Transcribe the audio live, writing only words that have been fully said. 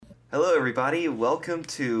Hello, everybody. Welcome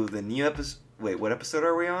to the new episode. Wait, what episode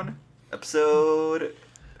are we on? Episode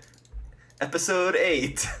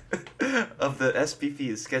 8 of the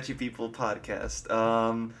SPP, Sketchy People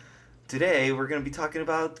podcast. Today we're going to be talking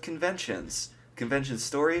about conventions, convention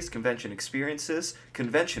stories, convention experiences,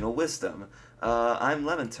 conventional wisdom. I'm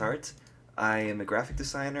Lemon Tart. I am a graphic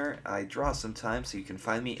designer. I draw sometimes, so you can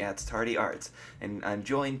find me at Tardy Art. And I'm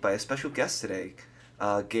joined by a special guest today,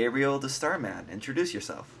 Gabriel The Starman. Introduce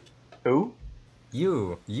yourself. Who?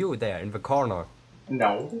 You there in the corner.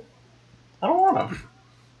 No. I don't want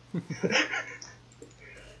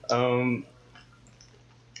him.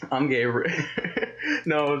 I'm Gabriel.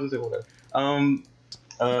 No, just whatever. I'm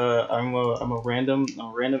a random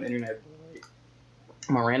internet boy.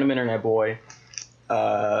 I'm a random internet boy.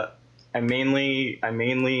 I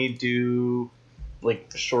mainly do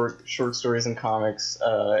like short stories and comics,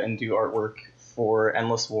 and do artwork for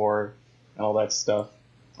Endless War and all that stuff.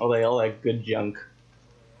 All that good junk.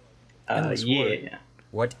 Yeah.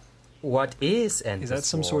 What is Endless Is that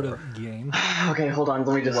some War? sort of game? Okay, hold on.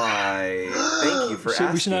 Let me just. Why? Thank you for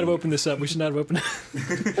asking. We should not have opened this up. Wait, no. Wait, no.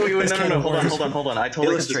 Hold on. I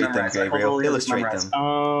totally Illustrate them, Gabriel. Illustrate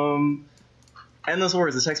them. Endless War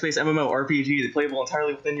is a text-based MMO RPG that's playable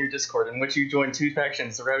entirely within your Discord, in which you join two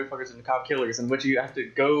factions, the Rabbit Fuckers and the Cop Killers, in which you have to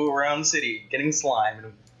go around the city, getting slime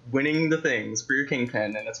and winning the things for your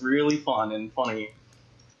kingpin, and it's really fun and funny.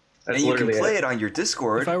 That's and you can play it. it on your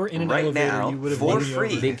Discord If I were in an right elevator, now you would have for won me over.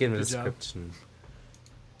 free. Link in the Good job. description.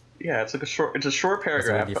 Yeah, it's a short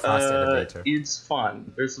paragraph. It's a really fast elevator. It's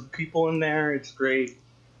fun. There's some people in there. It's great.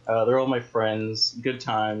 They're all my friends. Good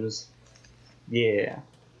times. Yeah.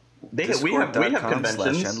 We have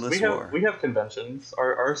conventions. We have conventions.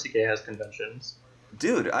 Our RCK has conventions.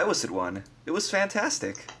 Dude, I was at one. It was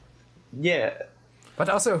fantastic. Yeah. But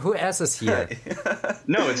also, who else is here?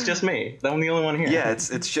 No, it's just me. I'm the only one here. Yeah, it's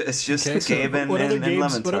just Okay, so Gabe and what other Lemon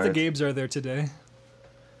games? Tart. What other Gabes are there today?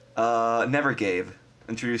 Never Gabe.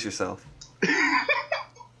 Introduce yourself.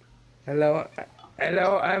 Hello,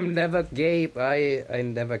 I'm never Gabe. I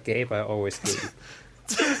never Gabe. I always Gabe.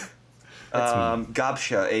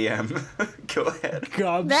 Gobsha AM. Go ahead.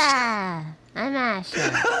 Gobs. Bah, I'm Asha.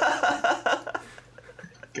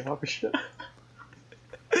 Gosh.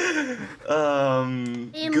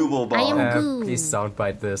 Google I Bomb. am Goob. Please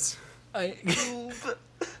soundbite this.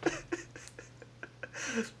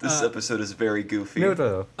 This episode is very goofy.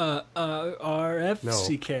 Noodle.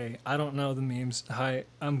 RFCK. I don't know the memes. Hi,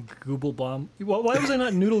 I'm Google Bomb. Why was I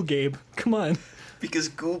not Noodle Gabe? Come on. Because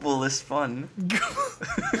Google is fun.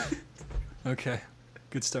 Okay,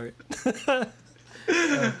 good start.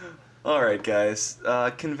 Alright, guys.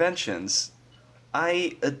 Conventions.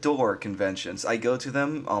 I adore conventions. I go to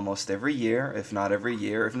them almost every year, if not every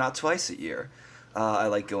year, if not twice a year. I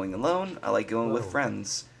like going alone. I like going with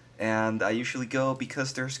friends. And I usually go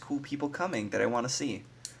because there's cool people coming that I want to see.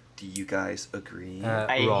 Do you guys agree?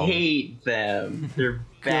 I Wrong. hate them. They're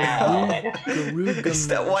bad. Is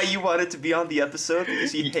that why you wanted to be on the episode?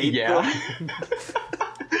 Because you hate them?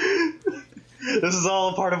 This is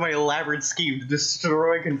all part of my elaborate scheme to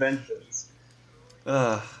destroy conventions.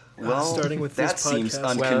 Well, Starting with that this seems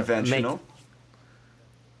podcast. unconventional.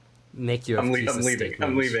 Make your I'm thesis leaving. statement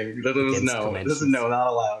I'm leaving. This is against no. This is conventions. no, not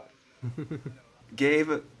allowed.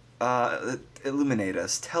 Gabe, illuminate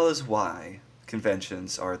us. Tell us why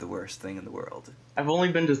conventions are the worst thing in the world. I've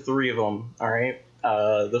only been to 3 of them, alright?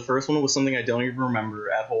 The first one was something I don't even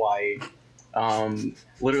remember at Hawaii.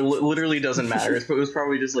 Literally doesn't matter. It was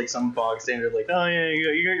probably just like some bog standard, like, oh yeah,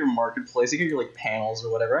 you got your marketplace, you got your like panels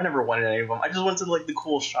or whatever. I never went to any of them. I just went to like the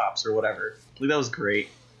cool shops or whatever. Like that was great.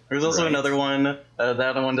 There was also another one. That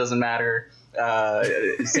other one doesn't matter.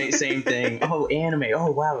 Same thing. Oh, anime.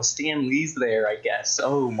 Oh wow, Stan Lee's there, I guess.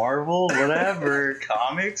 Oh, Marvel, whatever,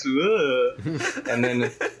 comics. Ugh. And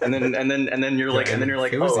then you're like,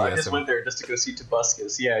 oh, I just went there just to go see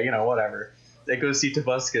Tobuscus. Yeah, whatever. I go see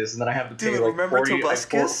Tobuscus, and then I have to pay Dude, like remember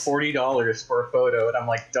Tobuscus? $40 for a photo, and I'm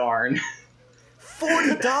like, darn.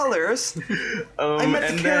 $40? I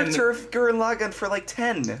met the character of Gurren Lagann for like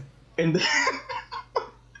 10. And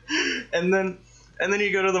then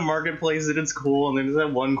you go to the marketplace and it's cool, and there's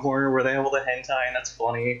that one corner where they have all the hentai, and that's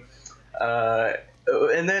funny.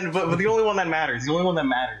 And then, but the only one that matters,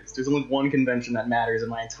 there's only one convention that matters in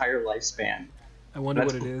my entire lifespan. I wonder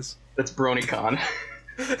what it is. That's BronyCon.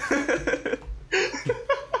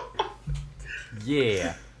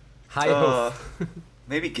 Yeah. Hi.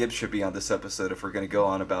 Maybe Gibbs should be on this episode if we're going to go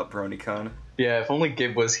on about BronyCon. Yeah, if only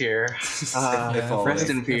Gib was here. If only. Rest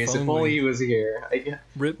in peace. If only he was here. I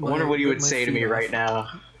wonder what he would say to me right now.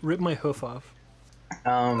 Rip my hoof off.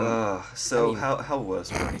 So I mean- how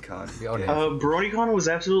was BronyCon? We all Yeah. have- BronyCon was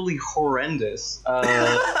absolutely horrendous.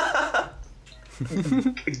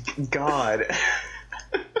 God,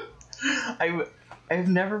 I've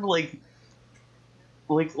never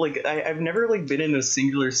I've never been in a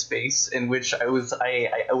singular space in which I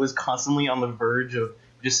was constantly on the verge of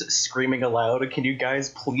just screaming aloud. Can you guys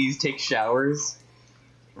please take showers?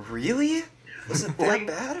 Really? Was it that Like-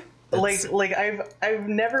 bad? I've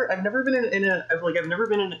never been I've never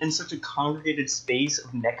been in such a congregated space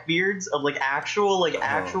of neckbeards of actual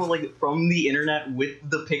from the internet with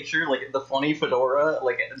the picture, the funny fedora,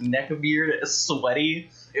 neckbeard sweaty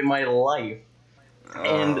in my life.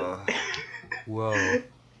 And Whoa.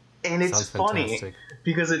 and it's Sounds funny fantastic.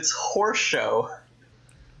 because it's horse show.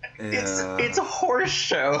 It's a horse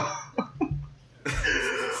show.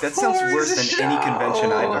 That sounds worse horse than any convention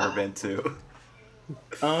show. I've ever been to.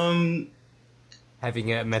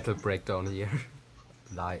 Having a metal breakdown here.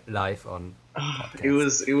 Live on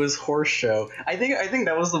podcast. It was horse show. I think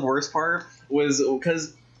that was the worst part was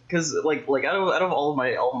because out of all of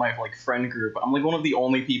my friend group, I'm one of the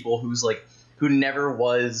only people who never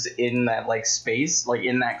was in that space,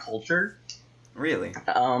 in that culture. Really?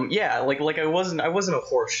 Yeah, I wasn't a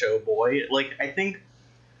horse show boy. I think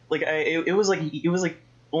it was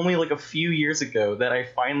only a few years ago that I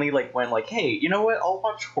finally went hey, you know what? I'll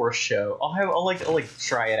watch horse show. I'll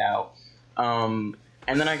try it out.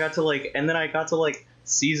 And then I got to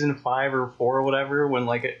season 5 or 4 or whatever when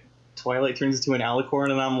Twilight turns into an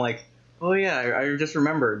alicorn, and I'm oh yeah, I just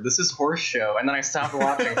remembered this is horse show, and then I stopped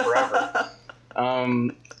watching forever.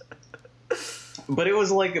 But it was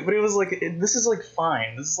this is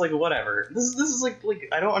fine. This is whatever. This is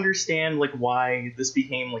I don't understand why this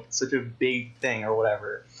became such a big thing or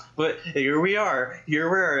whatever. But here we are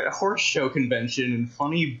at a horse show convention in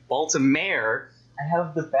funny Baltimore. I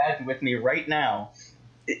have the badge with me right now.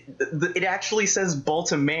 It actually says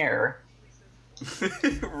Baltimore.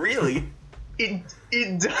 Really? It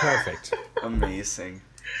Perfect. Amazing.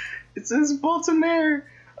 It says Baltimore.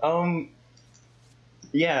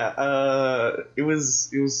 Yeah, it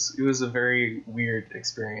was a very weird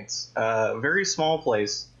experience. Very small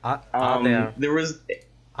place. Are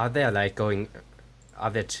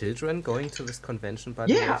there children going to this convention by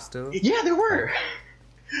the way Yeah, still? yeah, there were.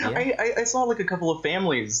 Yeah? I saw a couple of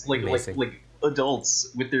families, Amazing. adults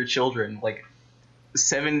with their children,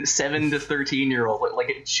 7 to 13-year-old,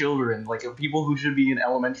 children, people who should be in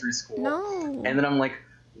elementary school. No. And then I'm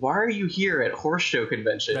why are you here at horse show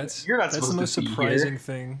convention? You're not That's supposed the most to be surprising here.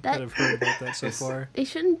 thing That- that I've heard about that so It's- far. They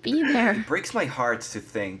shouldn't be there. It breaks my heart to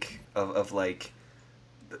think of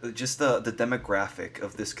just the demographic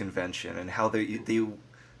of this convention and how they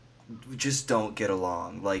just don't get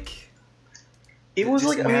along. It was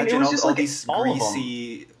just it imagine was just all these all of them.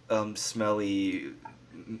 greasy, smelly,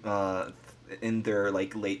 in their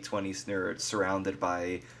late 20s nerds surrounded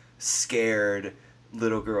by scared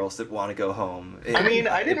little girls that want to go home. I mean,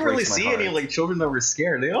 I didn't really breaks my see heart. any children that were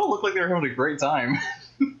scared. They all looked like they were having a great time.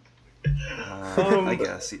 I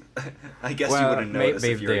guess. I guess you Well, wouldn't notice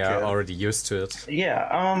maybe if you're they a are kid. already used to it. Yeah,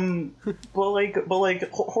 but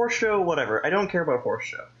horse show, whatever. I don't care about horse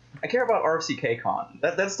show. I care about RFCK Con.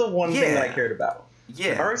 That's the one thing that I Yeah. cared about.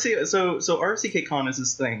 Yeah. So RFCK Con is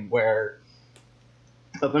this thing where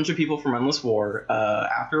a bunch of people from Endless War,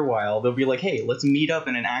 after a while, they'll be hey, let's meet up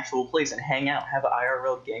in an actual place and hang out, have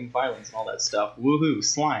IRL gang violence and all that stuff. Woohoo,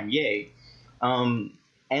 slime, yay. And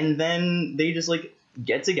then they just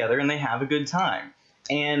get together and they have a good time.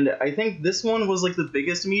 And I think this one was the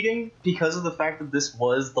biggest meeting because of the fact that this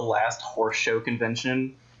was the last horse show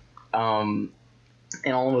convention.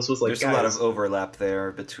 And all of us was There's a lot guys, of overlap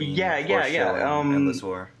there between Yeah, Horse Show and Endless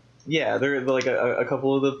War. yeah, there a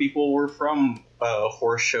couple of the people were from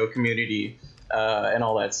horse show community and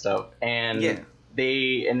all that stuff, and Yeah.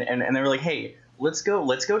 they were hey, let's go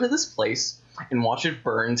to this place and watch it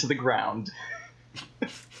burn to the ground.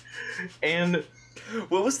 And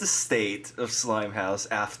What was the state of Slime House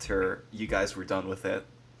after you guys were done with it?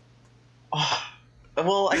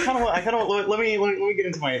 well, I kind of let me get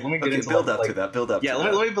into my Okay, build up to that. Build up. Yeah, to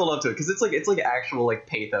let that. me build up to it because it's actual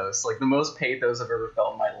pathos, the most pathos I've ever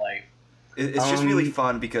felt in my life. It's just really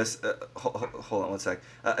fun because hold on one sec.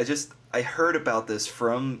 I heard about this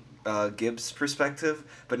from Gibbs' perspective,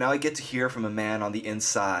 but now I get to hear from a man on the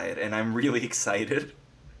inside, and I'm really excited.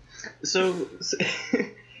 So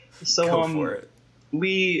Go for it.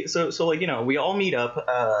 we all meet up.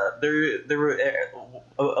 There were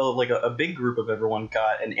a big group of everyone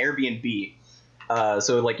got an Airbnb.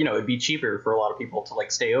 So it'd be cheaper for a lot of people to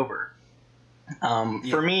stay over.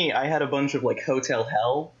 For me, I had a bunch of hotel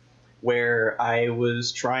hell where I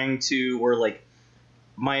was trying to, or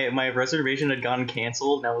my reservation had gotten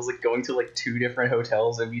canceled, and I was like going to like 2 different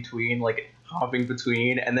hotels in between, like hopping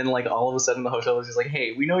between, and then like all of a sudden the hotel was just like,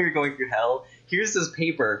 hey, we know you're going through hell. Here's this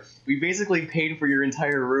paper. We basically paid for your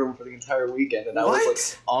entire room for the entire weekend, and I was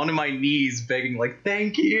like on my knees begging, like,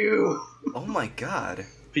 thank you. Oh my god.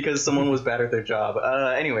 Because someone was bad at their job.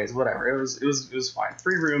 Anyways, whatever. It was fine.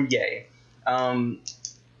 3-room, yay.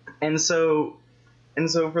 And so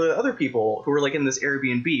for the other people who were like in this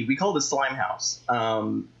Airbnb, we called it Slime House.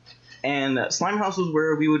 And Slime House was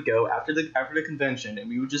where we would go after the convention, and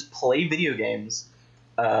we would just play video games,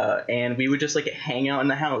 and we would just like hang out in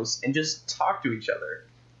the house and just talk to each other.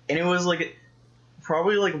 And it was like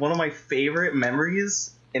probably like one of my favorite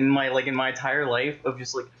memories in my entire life, of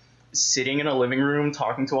just like sitting in a living room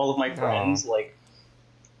talking to all of my friends, like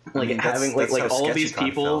having like all of these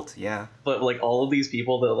people, yeah. But like all of these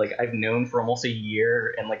people that like I've known for almost a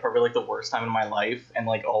year, and like probably like the worst time in my life, and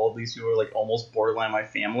like all of these people are like almost borderline my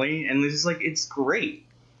family, and it's just like it's great.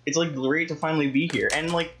 It's like great to finally be here. And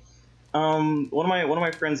like one of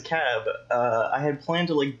my friends, Cab, I had planned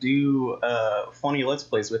to like do funny Let's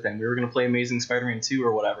Plays with him. We were gonna play Amazing Spider-Man 2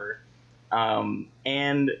 or whatever,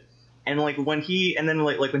 and like when he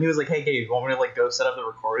when he was like, hey Gabe, you want me to like go set up the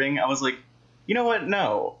recording? I was like, you know what?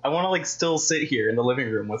 No, I want to like still sit here in the living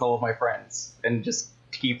room with all of my friends and just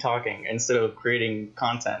keep talking instead of creating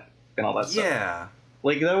content and all that stuff. Yeah,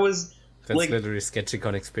 like that's like literally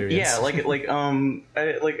SketchyCon experience. Yeah,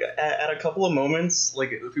 at a couple of moments,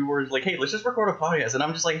 like if we were like, hey, let's just record a podcast, and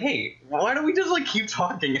I'm just like, hey, why don't we just like keep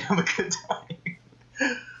talking and have a good time?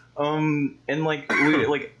 And like we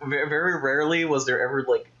like very rarely was there ever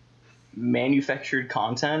like manufactured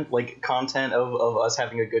content of us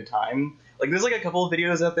having a good time. Like there's like a couple of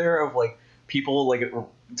videos out there of like people like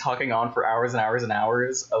talking on for hours and hours and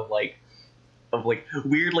hours of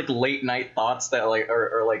weird like late night thoughts that like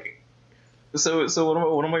are like so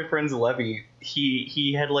one of my friends, Levy,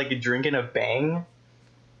 he had like drinking a bang,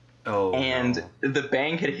 and the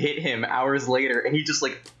bang had hit him hours later, and he just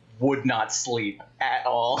like would not sleep at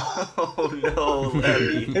all. Oh no,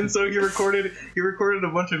 Levy. And so he recorded a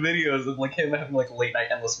bunch of videos of like him having like late night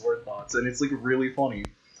endless word thoughts, and it's like really funny.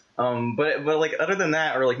 But like other than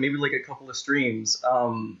that, or like maybe like a couple of streams,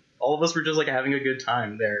 all of us were just like having a good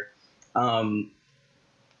time there. And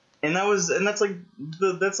that's like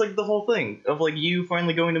the whole thing of like you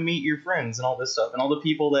finally going to meet your friends and all this stuff and all the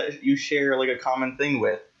people that you share like a common thing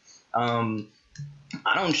with.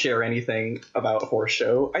 I don't share anything about Horse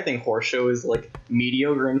Show. I think Horse Show is like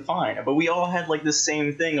mediocre and fine, but we all had like the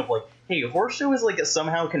same thing of like, hey, Horse Show is like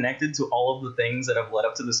somehow connected to all of the things that have led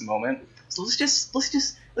up to this moment. So let's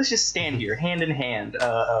just stand here hand in hand,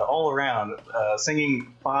 all around,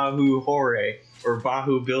 singing Bahu Hore or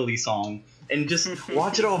Bahu Billy song, and just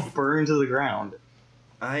watch it all burn to the ground.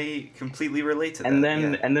 I completely relate to that. And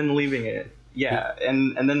then leaving it,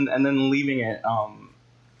 and then leaving it.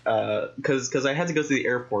 Because I had to go to the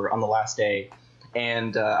airport on the last day,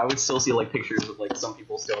 and I would still see like pictures of like some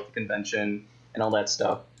people still at the convention and all that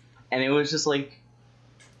stuff, and it was just like,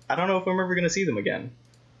 I don't know if I'm ever gonna see them again.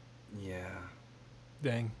 Yeah.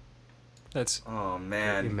 Dang. That's. Oh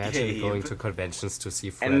man. Imagine Gabe. going to conventions to see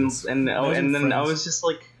friends. And then friends. I was just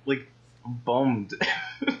like bummed.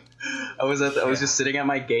 I was just sitting at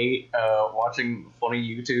my gate, watching funny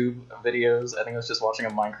YouTube videos. I think I was just watching a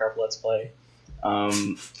Minecraft Let's Play.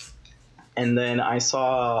 And then I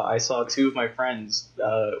saw 2 of my friends,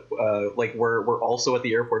 like were also at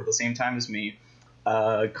the airport at the same time as me.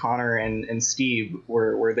 Connor and Steve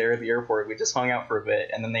were there at the airport. We just hung out for a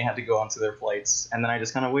bit, and then they had to go on to their flights. And then I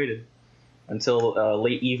just kind of waited until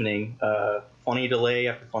late evening, funny delay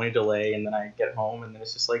after funny delay, and then I get home, and then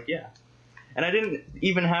it's just like, yeah. And I didn't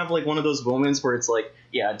even have like one of those moments where it's like,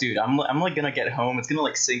 yeah, dude, I'm like gonna get home, it's gonna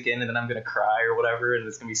like sink in, and then I'm gonna cry or whatever, and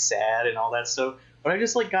it's gonna be sad and all that stuff. But I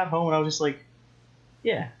just like got home and I was just like,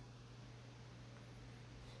 yeah.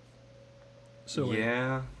 So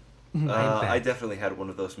Yeah. I definitely had one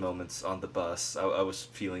of those moments on the bus. I was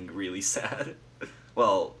feeling really sad.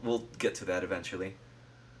 Well, we'll get to that eventually.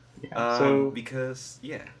 Yeah.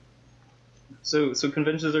 So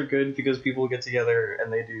conventions are good because people get together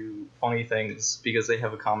and they do funny things because they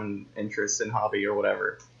have a common interest and hobby or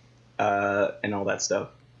whatever, and all that stuff.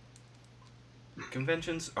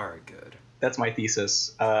 Conventions are good. That's my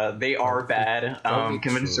thesis. They are bad.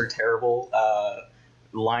 Conventions are terrible.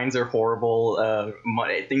 Lines are horrible.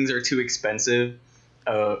 Things are too expensive.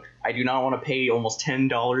 I do not want to pay almost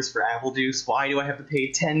 $10 for apple juice. Why do I have to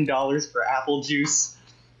pay $10 for apple juice?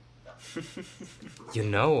 You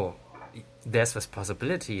know, there's this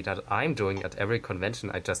possibility that I'm doing at every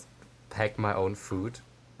convention. I just pack my own food.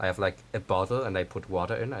 I have like a bottle and I put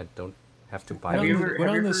water in. I don't have to buy. Have you them. ever- We're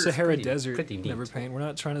not in the ever- Sahara pretty- Desert, pretty neat. Never Paint. We're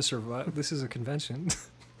not trying to survive. This is a convention.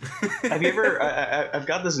 Have you ever? I've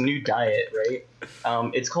got this new diet, right?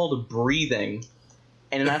 It's called breathing,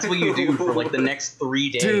 and that's what you do for like the next 3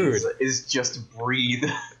 days. Dude. Is just breathe.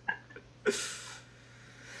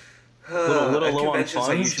 At little low on conventions, I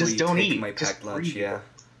funds, usually just don't take eat, my just packed lunch, breathe. yeah.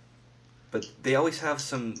 But they always have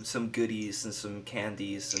some goodies and some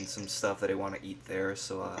candies and some stuff that I want to eat there,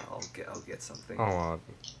 so I'll get something. Oh,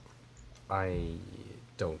 I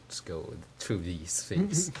don't go to these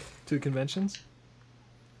things. To conventions?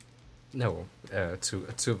 No,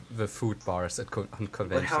 to the food bars on But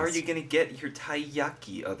conventions. how are you gonna get your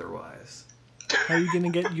taiyaki otherwise? How are you gonna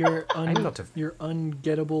get your I'm not a your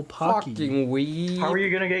ungettable pocky? fucking weed? How are you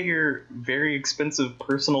gonna get your very expensive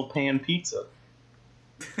personal pan pizza?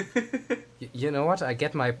 You know what? I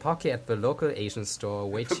get my pocky at the local Asian store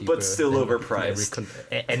way cheaper. But still than overpriced.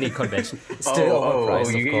 Any convention. Still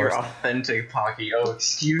overpriced, you of get your course. authentic pocky. Oh,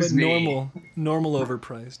 excuse But me. normal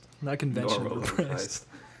overpriced, not convention Normal overpriced. overpriced.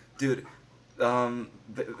 Dude,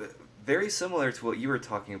 very similar to what you were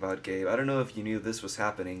talking about, Gabe. I don't know if you knew this was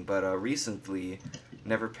happening, but recently,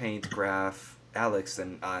 Neverpaint, Graph, Alex,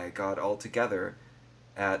 and I got all together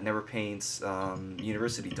at Neverpaint's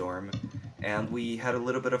university dorm, and we had a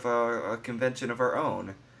little bit of a convention of our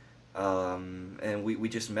own. And we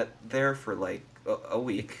just met there for like a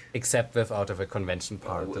week. Except without of a convention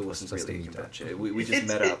part. It that was wasn't just really a a meetup. convention. We just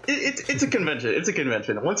met up. It's a convention. It's a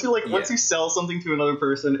convention. Once you once you sell something to another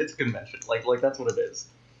person, it's a convention. Like that's what it is.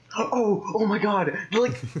 Oh my god!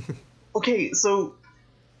 Like, okay, so,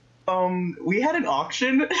 we had an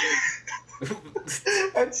auction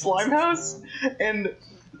at Slime House, and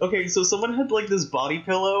okay, so someone had like this body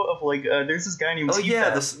pillow of like there's this guy named. Oh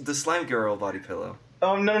yeah, T-Fab. the slime girl body pillow.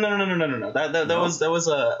 Oh no. That No? was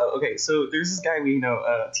okay. So there's this guy we know,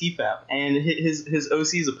 T-Fab, and his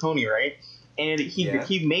OC is a pony, right? And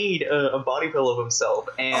he made a body pillow of himself,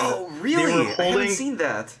 and Oh really? They were I haven't holding seen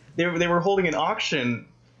that. they were holding an auction,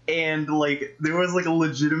 and like there was like a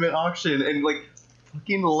legitimate auction, and like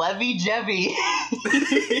fucking Levy Jevy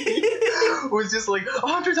was just like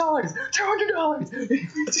 $100,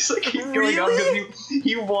 $200, just like keep going on because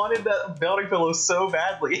he wanted that body pillow so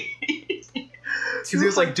badly. Because he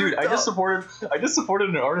was like, dude, I just supported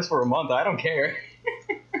an artist for a month. I don't care.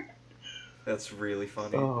 That's really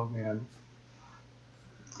funny. Oh man.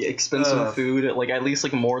 Yeah, expensive food, like at least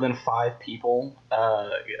like more than 5 people. A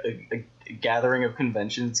gathering of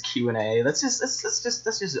conventions, Q&A. That's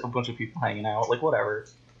just a bunch of people hanging out. Like whatever.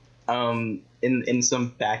 In some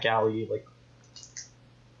back alley, like.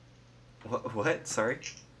 What? Sorry.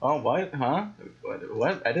 Oh what? Huh?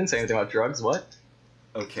 What? I didn't say anything about drugs. What?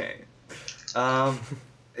 Okay.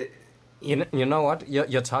 You know what?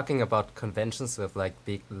 You're talking about conventions with like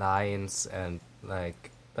big lines and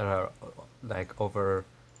like that are like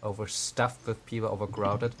overstuffed with people,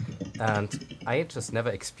 overcrowded, and I just never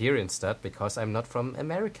experienced that because I'm not from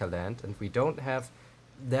America land and we don't have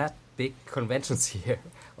that big conventions here,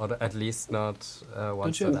 or at least not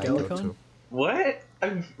ones you have that I go Galicon? to. What?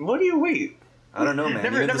 What do you wait? I don't know, man.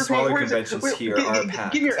 Even the smaller conventions here are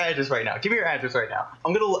packed. Give me your address right now.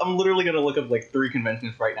 I'm literally gonna look up like 3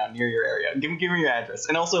 conventions right now near your area. Give me your address.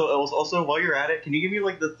 And also while you're at it, can you give me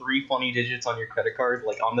like the 3 funny digits on your credit card,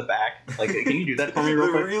 like on the back? Like, can you do that for me real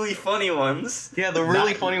The quick? really funny ones. Yeah, the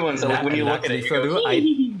really funny ones. That, like, when you look at it, you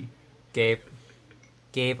go,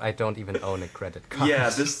 Gabe, I don't even own a credit card. Yeah,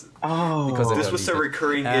 this oh, Because this I was a don't need it.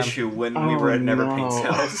 recurring issue when we oh, were at Never no. Paint's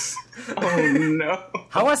house. oh no.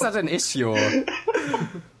 How is that an issue? It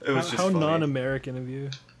was just How funny. non-American of you.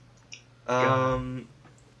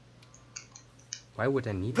 Why would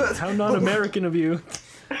I need But- it? How non-American of you.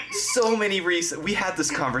 So many reasons. We had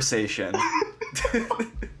this conversation.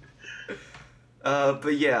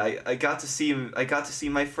 But yeah, I got to see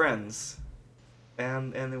my friends,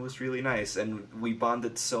 and it was really nice, and we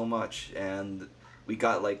bonded so much, and we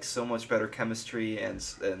got like so much better chemistry, and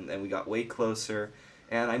we got way closer,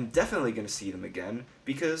 and I'm definitely gonna see them again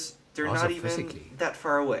because they're Also not even physically. that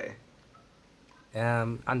far away.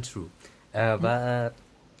 Untrue. But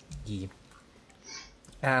yeah.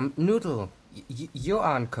 Noodle, you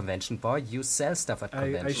are on convention, boy. You sell stuff at I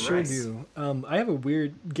conventions. sure Nice. do. I have a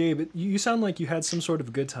weird... Gabe, you sound like you had some sort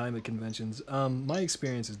of good time at conventions. My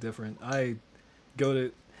experience is different. I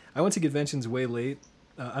went to conventions way late.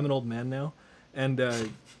 I'm an old man now. And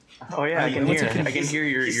Oh yeah, I can what's hear. it- I can hear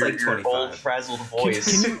your he's like your 25. old frazzled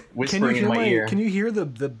voice can you whispering hear in my ear. Can you hear the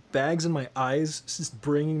bags in my eyes just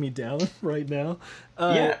bringing me down right now?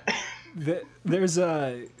 Yeah. There's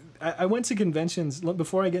I went to conventions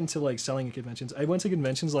before I get into like selling at conventions. I went to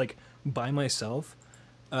conventions like by myself.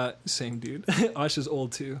 Same dude. Ash is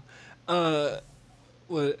old too.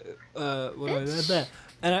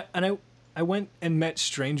 And I went and met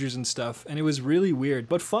strangers and stuff, and it was really weird,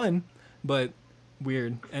 but fun, but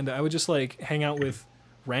weird. And I would just like hang out with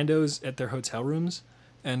randos at their hotel rooms,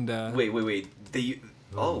 and Wait.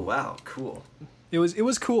 Oh wow, cool. it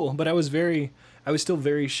was cool, but I was still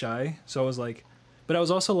very shy, so I was like, but I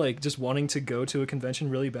was also like just wanting to go to a convention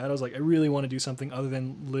really bad. I was like, I really want to do something other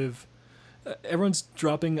than live. Everyone's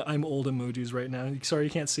dropping "I'm old" emojis right now. Sorry, you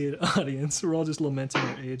can't see it, audience. We're all just lamenting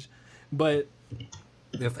our age, but.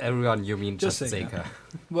 With everyone, you mean just saying Zeka.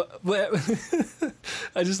 But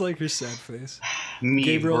I just like your sad face. Me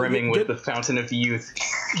Gabriel, brimming with the fountain of youth.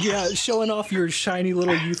 Yeah, showing off your shiny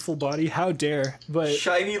little youthful body. How dare! But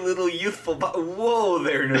Shiny little youthful whoa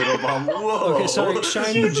there, Noodle Bomb. Whoa. okay, sorry,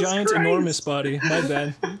 shiny, Jesus giant, Christ. enormous body. My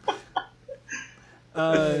bad.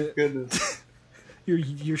 Goodness. You're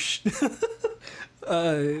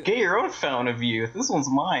Get your own fountain of youth. This one's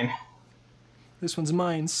mine. This one's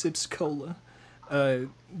mine. Sips cola.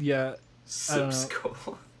 Yeah. Sips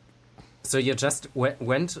cola. So you just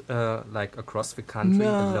went like across the country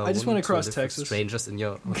No, alone I just went to across live with Texas. strangers in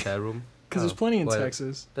your hotel room? Because there's plenty in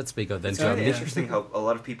Texas. That's bigger than It's Germany. yeah. interesting how a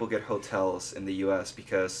lot of people get hotels in the U.S.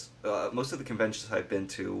 because most of the conventions I've been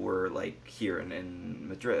to were like here in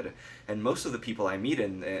Madrid, and most of the people I meet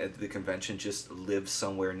in the convention just live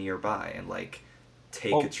somewhere nearby and like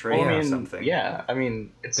take a train or something. Yeah, I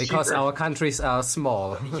mean, it's Because cheaper. our countries are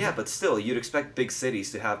small. Yeah, but still, you'd expect big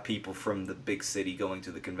cities to have people from the big city going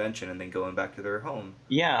to the convention and then going back to their home.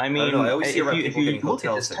 Yeah, I mean, I don't know, I always hear about if people you getting look at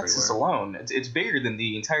hotels just Texas everywhere. alone, it's bigger than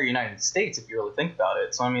the entire United States if you really think about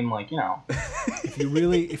it. So I mean, like, you know, If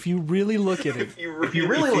you really look at it, if you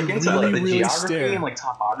really look into really, like, the really geography stare. and like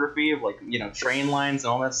topography of like, you know, train lines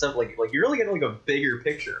and all that stuff, like you really get like a bigger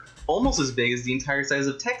picture, almost as big as the entire size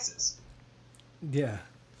of Texas. yeah.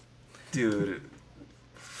 Dude,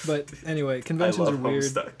 But anyway, I conventions love are weird.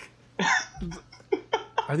 Homestuck.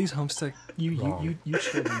 Are these Homestuck? You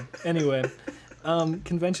children. Anyway,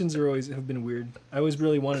 conventions have been weird. I always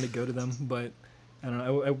really wanted to go to them, but I don't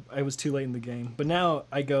know. I was too late in the game. But now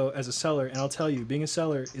I go as a seller, and I'll tell you, being a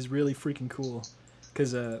seller is really freaking cool.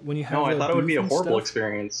 Because when you have No, I thought it would be a booth and horrible stuff,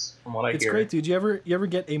 experience from what I it's hear. great, dude. You ever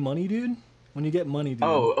get a money, dude? When you get money, dude.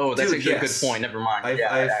 Oh, that's Dude, actually yes. a good point. Never mind.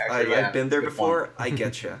 I've been there good before. point. I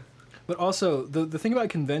get you. But also, the thing about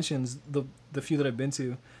conventions, the few that I've been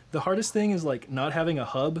to, the hardest thing is like not having a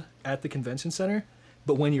hub at the convention center.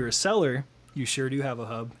 But when you're a seller, you sure do have a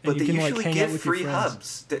hub, and But you they can usually like hang give out with free your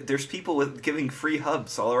friends. hubs. There's people with giving free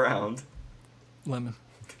hubs all around. Lemon.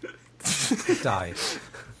 Die.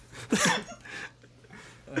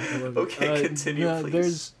 I love it. Okay, continue,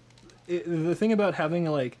 please. The thing about having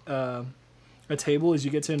like a table is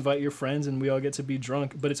you get to invite your friends and we all get to be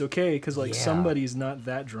drunk, but it's okay because like Yeah. somebody's not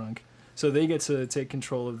that drunk, so they get to take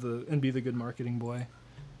control of and be the good marketing boy.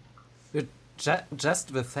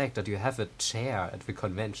 Just the fact that you have a chair at the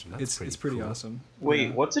convention, that's It's pretty cool. awesome. Wait,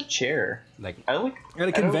 Yeah. what's a chair? Like, I like At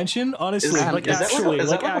a convention, honestly, Is that, like is that actually,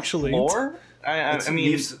 is that like a actually. floor? I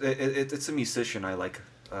mean, It's a musician I like.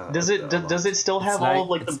 does it still It's have like- all of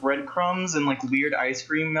like the it's- breadcrumbs and like weird ice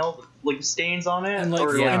cream melt like stains on it? And like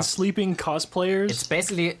Or, Yeah. and sleeping cosplayers.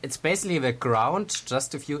 it's basically the ground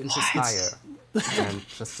just a few inches higher. And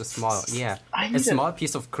just a small, I a need to- small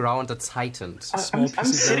piece of ground that's heightened. small I'm piece of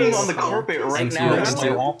sitting glass. on the carpet right And now you- on my and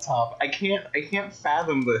you- laptop. I can't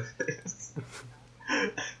fathom this.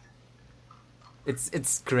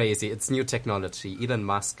 It's crazy. It's new technology. Elon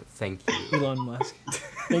Musk, thank you. Elon Musk.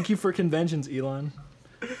 Thank you for conventions, Elon.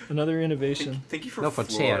 Another innovation. Thank you for No, for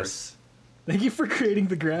floors. chairs. Thank you for creating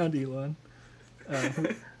the ground, Elon.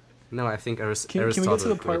 No, I think Can we Aristotle get to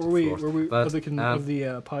the part created where floors. we But, of the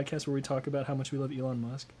podcast where we talk about how much we love Elon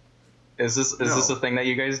Musk? Is this a thing that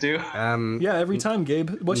you guys do? Yeah, every time,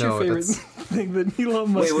 Gabe. What's your No, favorite that's- thing that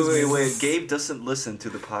Elon Musk has made? Wait. Gabe doesn't listen to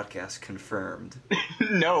the podcast. Confirmed.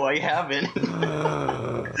 No, I haven't.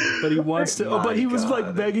 But he wants to. Oh, My but he was like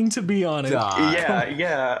God. begging to be on it.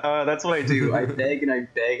 yeah. That's what I do. I beg and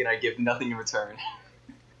I give nothing in return.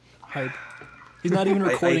 Hype. He's not even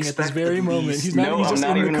I recording at this expect very at moment. least- He's not. No, he's I'm just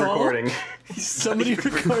not in even the call. recording. Somebody not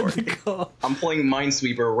even record the recording. call. I'm playing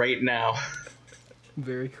Minesweeper right now.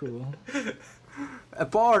 Very cool.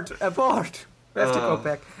 Abort! We have to go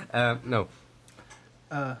back. No.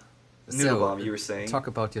 Noodle Bomb, you were saying? Talk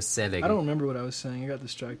about your selling. I don't remember what I was saying. I got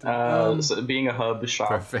distracted. So being a hub shop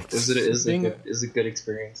Perfect. is Being- a good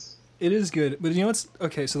experience. It is good, but you know what's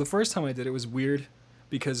okay? So the first time I did it was weird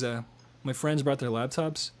because my friends brought their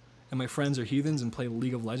laptops, and my friends are heathens and play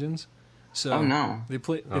League of Legends. So Oh no. they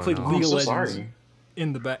played Oh, League no. I'm of so Legends sorry.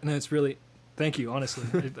 in the back. No, it's really thank you. Honestly,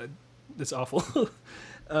 it's awful.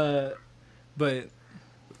 But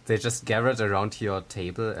they just gathered around your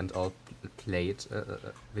table and all played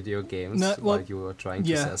video games No, well, while you were trying to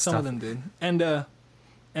Yeah, sell some stuff? of them did.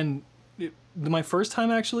 And my first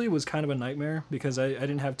time actually was kind of a nightmare because I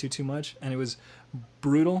didn't have too much, and it was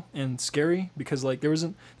brutal and scary because like there was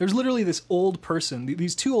literally this old person,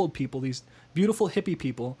 these two old people, these beautiful hippie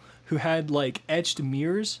people who had like etched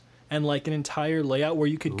mirrors and like an entire layout where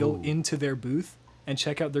you could go into their booth and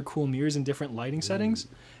check out their cool mirrors in different lighting settings.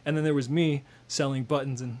 And then there was me selling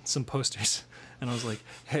buttons and some posters. And I was like,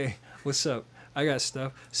 hey, what's up? I got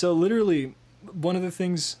stuff. So literally, one of the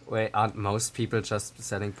things... Wait, aren't most people just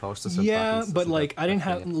selling posters and Yeah, buttons? but Isn't like, that I didn't a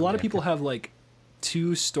thing have... A in lot of people America? have like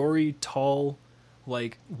 2-story tall,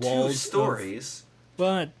 like, walls. 2 stories.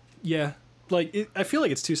 Well, yeah. Like, I feel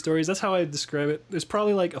like it's 2 stories. That's how I describe it. There's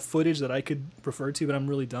probably like a footage that I could refer to, but I'm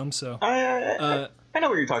really dumb, so... I know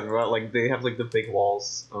what you're talking about. Like they have like the big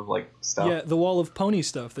walls of like stuff. Yeah, the wall of pony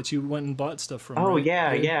stuff that you went and bought stuff from. Oh right?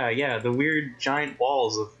 yeah. The weird giant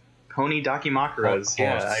walls of pony dakimakuras. Oh,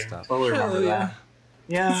 Yeah, I stuff. totally remember Hell yeah. that.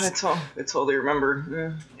 Yeah, I totally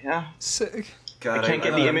remember. Yeah. Sick. God, I can't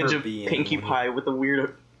get the remember image of being Pinkie one- Pie with the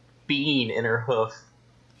weird bean in her hoof.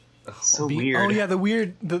 So weird. Oh yeah, the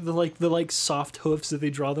weird, the like soft hoofs that they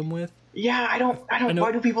draw them with. Yeah, I don't. know,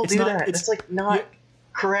 Why do people it's do not- that? it's- It's like not yeah.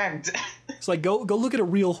 correct. It's like go look at a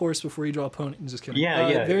real horse before you draw a pony. I'm just kidding.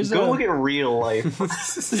 Yeah. There's Go look at real life.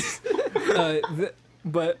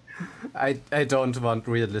 but I don't want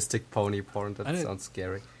realistic pony porn. That I didn't- sounds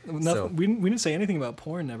scary. nothing, So- we didn't say anything about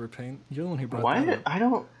porn. Never paint. You're the one who brought that What? up. I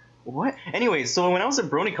don't. What? Anyway, so when I was at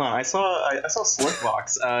BronyCon, I saw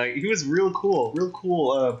Slugbox. He was real cool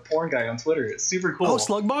porn guy on Twitter. It's super cool. Oh,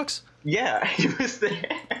 Slugbox. Yeah, he was there.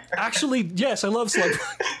 Actually, yes, I love Slugbox.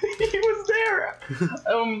 He was there.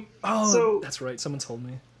 Oh, So- that's right. Someone told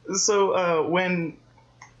me. So when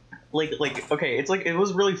like okay, it's like it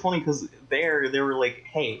was really funny because they were like,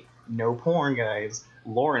 hey, no porn, guys.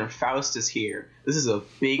 Lauren Faust is here. This is a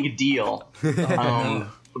big deal.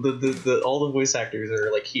 The all the voice actors are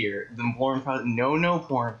like here. The Lauren Faust, no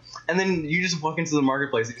porn. And then you just walk into the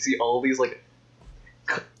marketplace and you see all these like.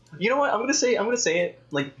 You know what? I'm gonna say it.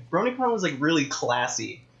 Like BronyCon was like really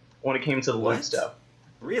classy when it came to the lube What? stuff.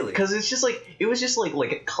 Really? Because it was just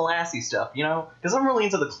like classy stuff, you know? Because I'm really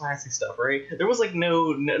into the classy stuff, right? There was like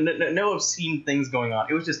no obscene things going on.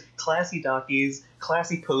 It was just classy dockies,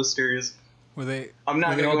 classy posters. Were they? I'm not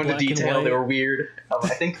Were they gonna all go into black and detail. white? They were weird. I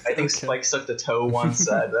think Okay. Spike sucked a toe once.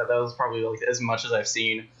 That was probably like as much as I've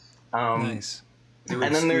seen. Nice. They were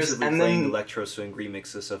and then there's- exclusively and playing then- electro swing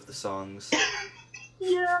remixes of the songs.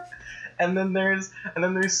 Yeah. And then there's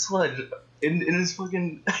Sludge in his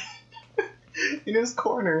fucking in his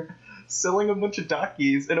corner selling a bunch of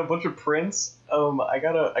dockies and a bunch of prints. I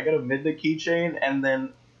got a Midna keychain, and then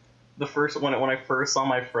the first when I first saw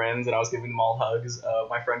my friends and I was giving them all hugs,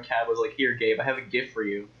 my friend Cab was like, "Here, Gabe, I have a gift for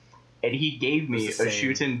you," and he gave me It was the a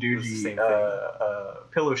same- Shuten it was the same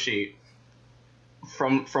Duji pillow sheet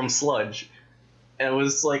from Sludge, and it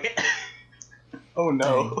was like, oh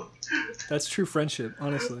no. That's true friendship,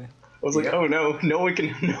 honestly. I was like, Yeah. oh no, no one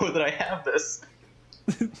can know that I have this.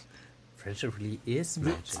 Friendship really is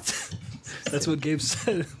magic. That's what Gabe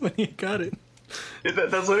said when he got it.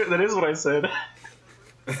 That is what I said.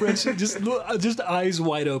 Friendship, just eyes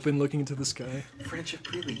wide open, looking into the sky. Friendship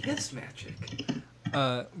really is magic.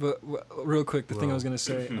 But real quick, the thing I was gonna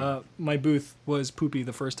say, my booth was poopy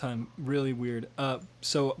the first time, really weird.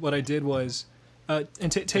 So what I did was,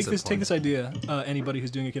 and take this idea, anybody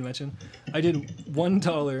who's doing a convention, I did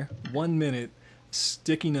 $1, 1 minute,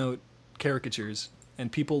 sticky note caricatures,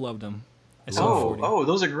 and people loved them. I sold 40.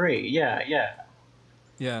 Those are great. Yeah.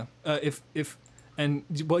 Yeah. And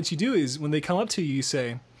what you do is when they come up to you, you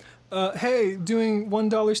say, "Hey, doing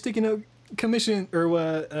 $1 sticky note commission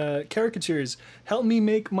or caricatures. Help me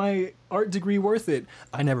make my art degree worth it."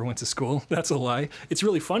 I never went to school. That's a lie. It's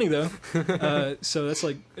really funny though. So that's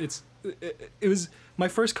like it was my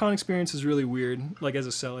first con experience was really weird, like as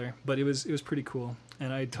a seller, but it was pretty cool,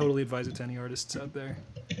 and I totally advise it to any artists out there.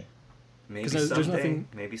 Maybe there's someday. nothing-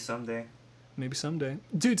 Maybe someday. Maybe someday,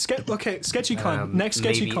 dude. SketchyCon. Next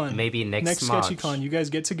SketchyCon. maybe next March. SketchyCon. You guys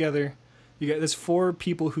get together. There's 4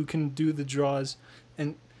 people who can do the draws,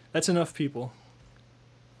 and that's enough people.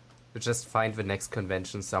 We just find the next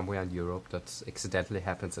convention somewhere in Europe that accidentally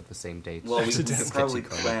happens at the same date. Well, we Accidentally. could probably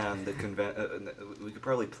SketchyCon. plan we could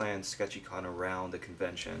probably plan SketchyCon around the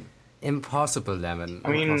convention. Impossible, Lemon. I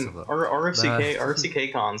mean, Impossible. our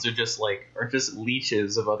RFCK cons are just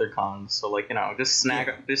leeches of other cons. So like, just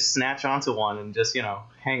snatch onto one and just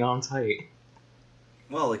hang on tight.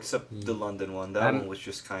 Well, except the London one. That I'm- one was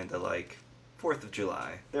just kind of like 4th of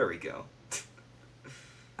July. There we go.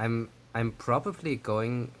 I'm I'm probably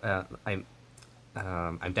going.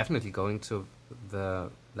 I'm definitely going to the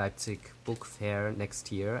Leipzig Book Fair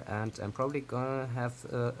next year, and I'm probably gonna have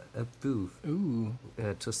a booth Ooh.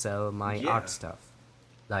 to sell my Yeah. art stuff.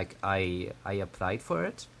 Like I applied for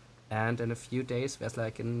it, and in a few days there's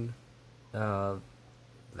like a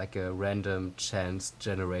random chance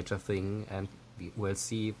generator thing, and we'll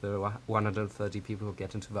see the 130 people who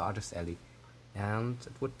get into the artist alley, and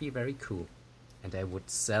it would be very cool. And I would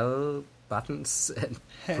sell buttons and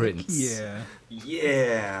Heck prints. yeah.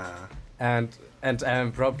 Yeah. And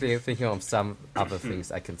I'm probably thinking of some other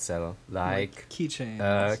things I can sell, like Keychains.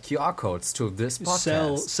 QR codes to this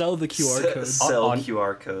podcast. Sell the QR codes. Sell On-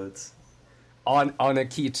 QR codes. on a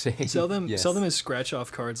keychain. Sell them. Yes. Sell them as scratch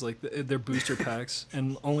off cards, like they're booster packs,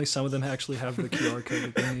 and only some of them actually have the QR code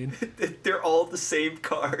that they need. They're all the same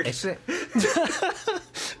card. Actually,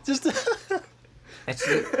 Just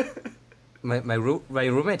actually, my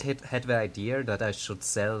roommate had the idea that I should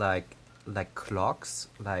sell like clocks,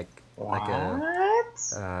 like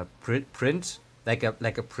a print like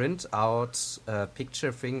a print out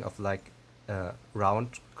picture thing of like a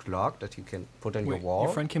round clock that you can put on your wait, wall.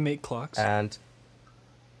 your friend can make clocks. And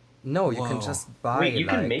no, you can Whoa. just buy Wait, you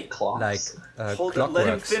like can make clocks? like Hold on, let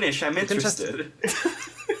him clockworks. finish. I'm You can just- interested.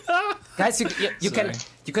 Guys, you can Sorry.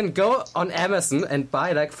 you can go on Amazon and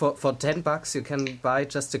buy like for $10 you can buy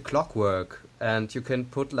just a clockwork, and you can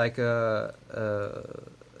put like a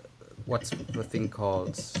what's the thing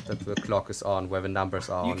called that the clock is on, where the numbers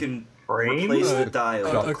are You on? can Frame? replace the dial.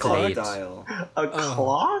 Clock A clock plate. dial. A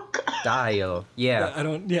clock? Dial. Yeah. I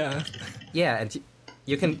don't. Yeah. Yeah, and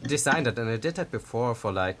you can design that, and I did that before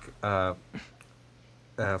for like my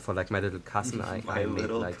little cousin. I My made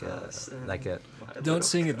little like cousin. a Don't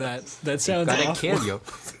sing it that. That sounds gonna awful. kill you.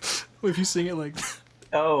 If you sing it like that.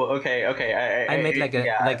 Oh, okay. I made like a-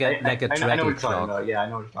 like a I know what dragon you're talking clock. about. Yeah, I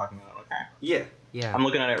know what you're talking about. Okay. Yeah. Yeah. I'm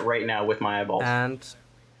looking at it right now with my eyeballs. And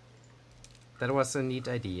that was a neat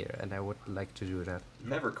idea, and I would like to do that.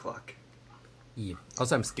 Never clock. Yeah.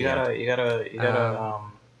 Also, I'm You scared. you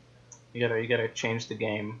gotta change the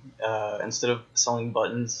game. Instead of selling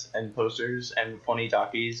buttons and posters and funny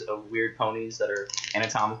talkies of weird ponies that are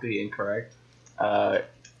anatomically incorrect, I'm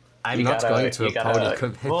you not gotta- going to you a gotta- pony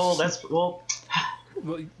convention. Well,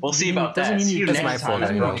 we'll see about doesn't that. mean See you- you That's next my time. fault,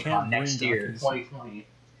 That's I know. going on next Bring year, donkeys. 2020.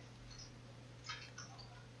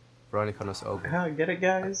 Veronica is over. Get it,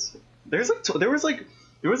 guys? There was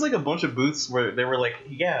like a bunch of booths where they were like,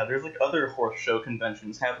 yeah, there's like other horse show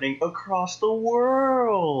conventions happening across the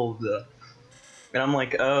world, and I'm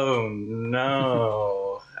like, oh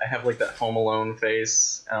no, I have like that Home Alone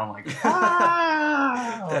face, and I'm like,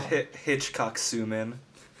 ah! That Hitchcock zoom in.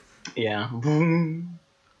 Yeah. Boom.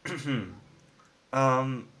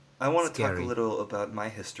 I want to talk a Scary. little about my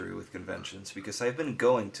history with conventions because I've been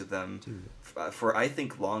going to them for I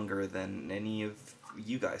think longer than any of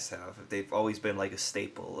you guys have. They've always been like a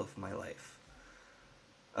staple of my life.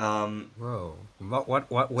 Whoa.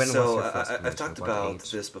 When So was your first I've convention? talked What about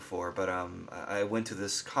age? this before, but I went to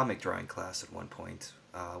this comic drawing class at one point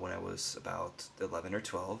when I was about 11 or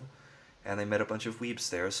 12, and I met a bunch of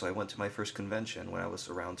weebs there. So I went to my first convention when I was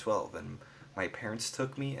around 12, and my parents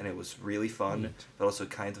took me, and it was really fun, Neat. but also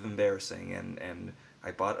kind of embarrassing. And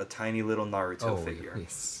I bought a tiny little Naruto Oh, figure.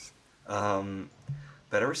 yes.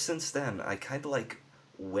 But ever since then, I kind of like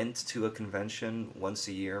went to a convention once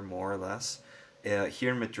a year, more or less.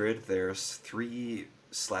 Here in Madrid, there's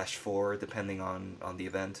 3/4, depending on the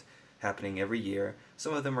event, happening every year.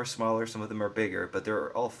 Some of them are smaller, some of them are bigger, but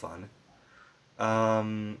they're all fun.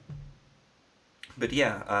 But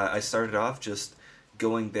yeah, I started off just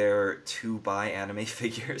going there to buy anime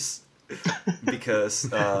figures. Because,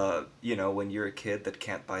 when you're a kid that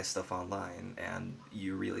can't buy stuff online and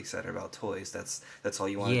you're really excited about toys, that's all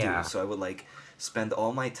you want to Yeah. do. So I would like spend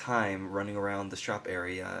all my time running around the shop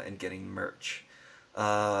area and getting merch.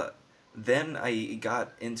 Then I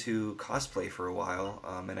got into cosplay for a while,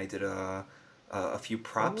 and I did a few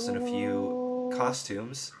props and a few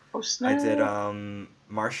costumes. Oh I snap! did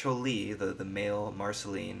Marshall Lee, the male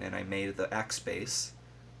Marceline, and I made the Axe Base.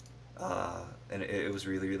 And it was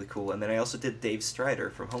really, really cool. And then I also did Dave Strider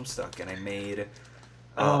from Homestuck, and I made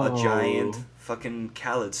a giant fucking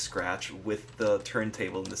Khaled scratch with the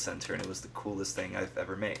turntable in the center, and it was the coolest thing I've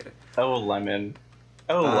ever made. Oh lemon!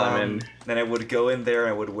 Oh lemon! Then I would go in there, and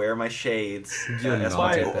I would wear my shades You as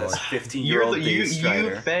naughty my boy. 15-year-old Dave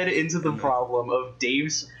Strider. You fed into the problem of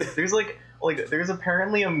Dave's. There's there's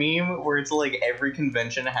apparently a meme where it's like every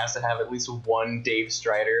convention has to have at least one Dave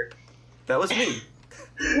Strider. That was me.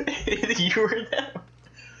 You were that.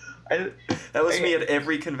 That was me at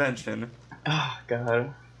every convention. Oh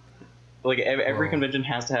god. Like every Whoa. convention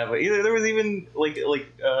has to have either. There was even Rick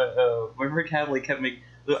Havley kept making.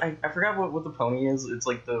 I forgot what the pony is. It's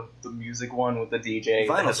like the music one with the DJ.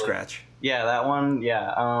 that Vinyl has, like- scratch. yeah, that one.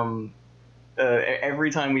 Yeah.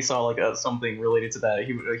 Every time we saw like something related to that,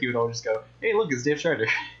 he would always just go, "Hey, look, it's Dave Schrader."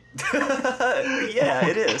 Yeah,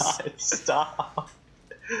 it is. God, stop.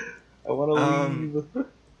 I want to Um, leave.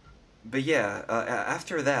 But yeah,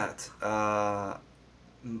 after that, I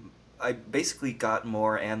basically got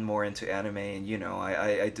more and more into anime, and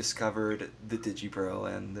I discovered the Digibro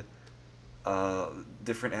and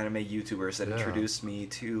different anime YouTubers that Yeah. introduced me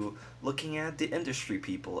to looking at the industry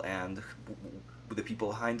people and the people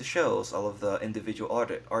behind the shows, all of the individual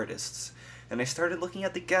artists, and I started looking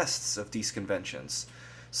at the guests of these conventions.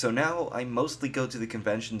 So now I mostly go to the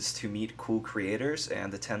conventions to meet cool creators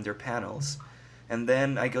and attend their panels. And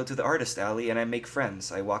then I go to the artist alley and I make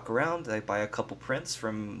friends. I walk around, I buy a couple prints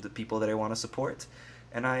from the people that I want to support,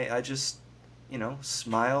 and I just,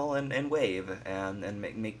 smile and wave and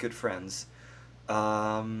make good friends.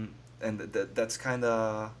 And that's kind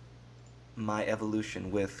of my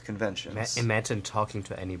evolution with conventions. Imagine talking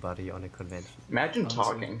to anybody on a convention. Imagine Honestly.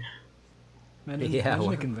 talking. Imagine a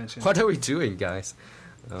what, convention. what are we doing, guys?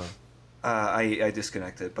 Oh. I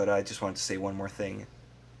disconnected, but I just wanted to say one more thing.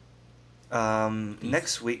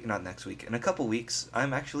 Next week, not next week, in a couple weeks,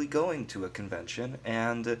 I'm actually going to a convention,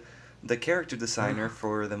 and the character designer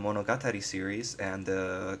for the Monogatari series and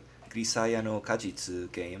the Grisaya no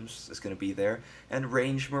Kajitsu games is going to be there, and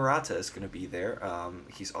Range Murata is going to be there.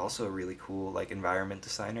 He's also a really cool environment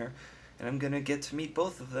designer, and I'm going to get to meet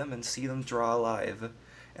both of them and see them draw live.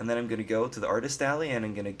 And then I'm going to go to the artist alley and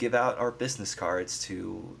I'm going to give out our business cards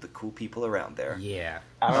to the cool people around there. Yeah.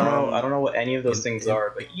 I don't know what any of those in- things in-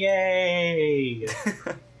 are, but yay!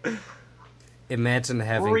 Imagine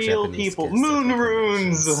having Real Japanese people, kids at moon the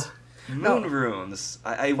runes. conventions. Moon runes.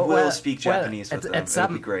 I But will well- speak well, Japanese with at them. some-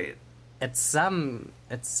 It'll be great. At some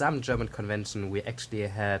German convention, we actually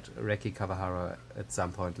had Reki Kawahara at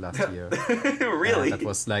some point last year. Really? That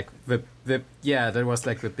was like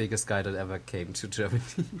the biggest guy that ever came to Germany.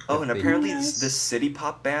 Oh, and I think. apparently Nice. this City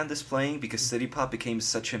Pop band is playing because City Pop became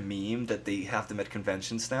such a meme that they have them at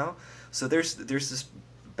conventions now. So there's this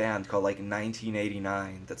band called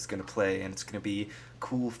 1989 that's gonna play, and it's gonna be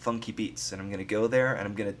cool, funky beats, and I'm gonna go there and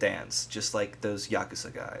I'm gonna dance just like those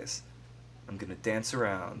Yakuza guys. I'm gonna dance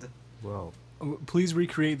around. Whoa. Oh, please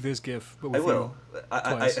recreate this GIF. But I with will. you.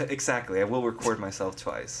 I Twice. exactly. I will record myself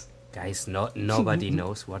twice. Guys, nobody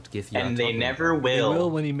knows what gift you are And they talking never about. They will. will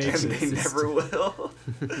when he makes And it. they never will.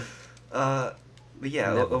 But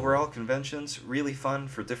yeah, Never. overall conventions really fun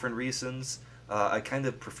for different reasons. I kind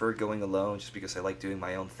of prefer going alone just because I like doing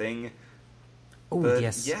my own thing. Oh, But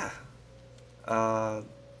yes. yeah,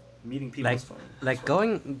 meeting people Like is fun. like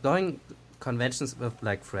going conventions with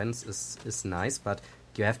friends is nice, but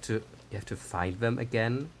you have to find them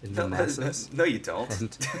again in the masses. No, you don't.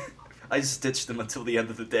 And- I just ditched them until the end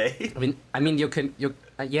of the day. I mean you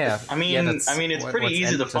yeah. I mean, yeah, that's it's what- pretty what's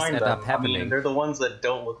easy to just find end them. up I happening. mean, they're the ones that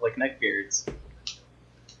don't look like neckbeards.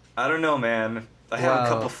 I don't know, man. I have a Well-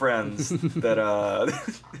 couple friends that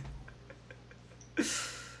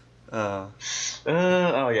Oh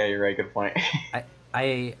yeah, you're right. Good point.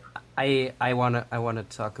 I wanna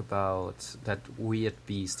talk about that weird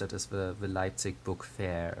beast that is the Leipzig Book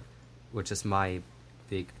Fair, which is my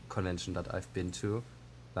big convention that I've been to,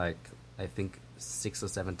 I think 6 or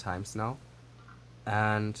 7 times now,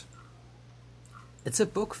 and it's a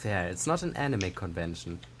book fair. It's not an anime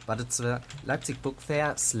convention, but it's a Leipzig Book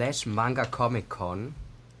Fair / Manga Comic Con,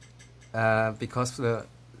 because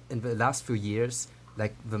in the last few years,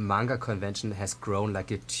 the manga convention has grown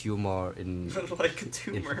like a tumor in like a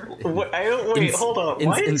tumor. What, I don't wait. Hold on.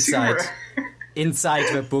 Why inside tumor?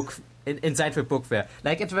 inside the book inside the book fair.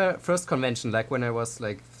 At the first convention, when I was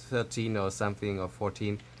 13 or something or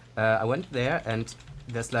 14, I went there and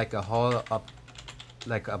there's a hall up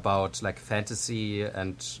about fantasy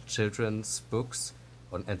and children's books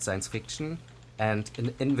and science fiction, and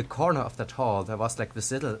in the corner of that hall there was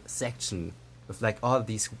this little section with all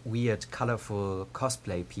these weird colorful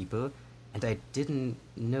cosplay people, and I didn't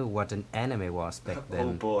know what an anime was back then.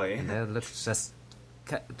 Oh boy. And it looked just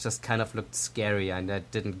kind of looked scary, and I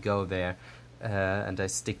didn't go there, and I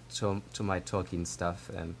stick to my Tolkien stuff,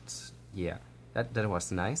 and yeah, that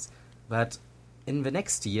was nice. But in the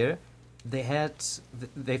next year,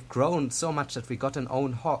 they've grown so much that we got an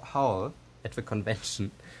own hall at the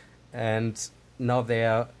convention, and now they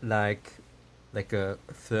are like a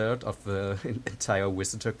third of the entire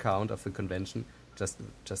visitor count of the convention, just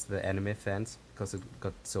the anime fans, because it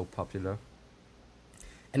got so popular.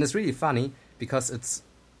 And it's really funny because it's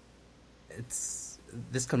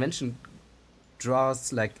this convention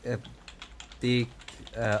draws like a big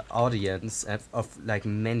audience of like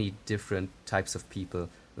many different types of people,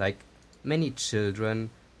 like many children,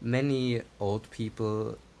 many old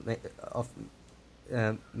people,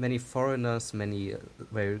 many foreigners, many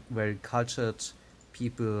very very cultured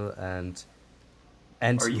people, and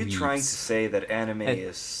Are you trying to weebs. say that anime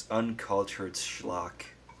is uncultured schlock?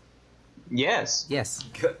 Yes. Yes,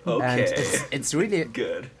 Okay. and it's really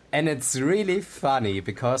Good. and it's really funny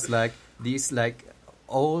because like these like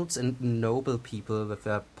old and noble people with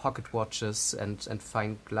their pocket watches and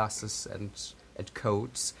fine glasses and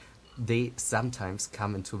coats, they sometimes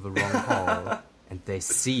come into the wrong hall and they The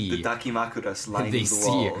see dakimakuras lining They the see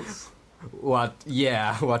walls.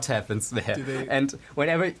 what happens there. Do they- And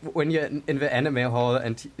when you're in the anime hall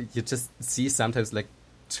and you just see sometimes like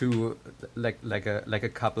two like a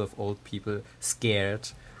couple of old people scared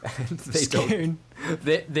and Scared.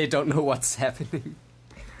 they don't know what's happening.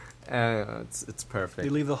 It's perfect. They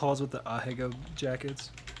leave the halls with the ahego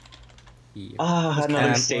jackets. Yeah. Ah, another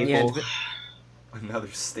And, staple. yeah, Another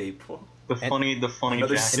staple. the funny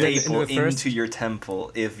Another jacket. staple in the first- into your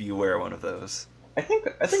temple if you wear one of those. I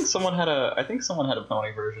think someone had a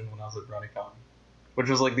pony version when I was at BronyCon, which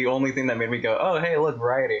was like the only thing that made me go, oh hey, look,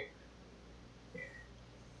 variety.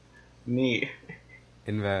 Neat.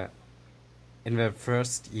 in the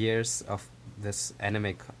first years of this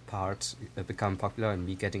anime part become popular and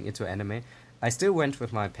me getting into anime, I still went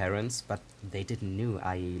with my parents, but they didn't know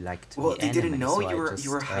I liked Well, the they didn't anime, know so I you just,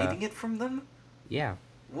 were hiding it from them? Yeah.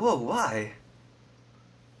 Whoa, why?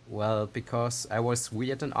 Well, because I was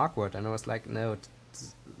weird and awkward, and I was like, no,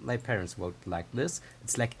 my parents won't like this.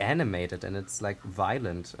 It's like animated, and it's like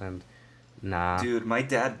violent, and nah. Dude, my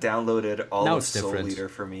dad downloaded all Now of it's Soul different. Eater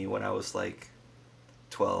for me when I was like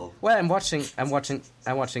 12. Well, I'm watching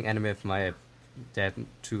anime with my dad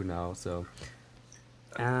too now, so.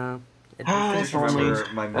 I if just remember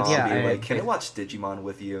my mom yeah, being I- like, "Can I watch Digimon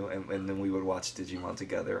with you?" And then we would watch Digimon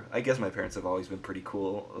together. I guess my parents have always been pretty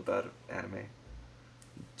cool about anime.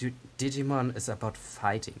 Dude, Digimon is about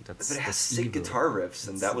fighting. That's But it has that's sick evil. guitar riffs,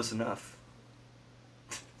 and It's- that was enough.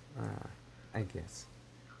 I guess.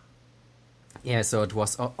 Yeah, so it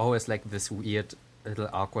was always like this weird little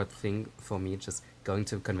awkward thing for me, just going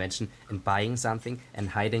to a convention and buying something and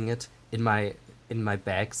hiding it in my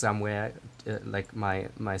bag somewhere, like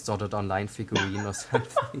my Sword Art Online figurine or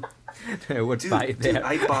something. I would buy it there.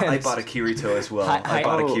 I bought a Kirito as well. I- I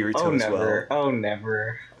bought a Kirito as never. well. Oh,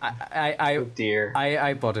 never. I Oh, dear.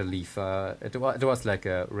 I bought a Leafa. It was like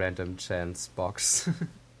a random chance box.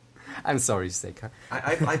 I'm sorry, Seika.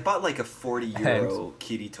 I bought like a 40 euro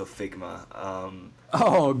Kirito Figma.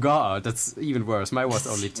 Oh god, that's even worse. Mine was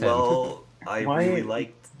only 10. Well, I Why- really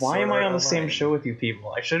liked. Why Sword am I Art on the same Online. show with you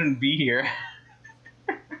people? I shouldn't be here.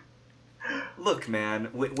 Look, man,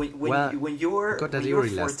 when Well, you're good that when you you're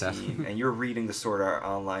realized that. 14 and you're reading the Sword Art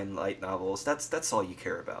Online light novels, that's all you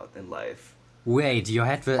care about in life. Wait, you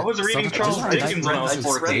had the. I was reading Sword Art Charles Online Dickens when I was I just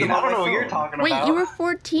read 14. them I on don't my know what you're phone. talking Wait, about. you were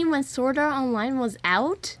 14 when Sword Art Online was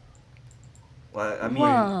out? Well, I mean,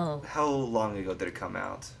 Whoa. how long ago did it come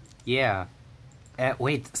out? Yeah.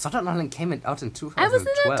 Wait, Sword Art Online came out in 2012. I was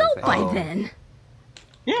an adult by Oh. then.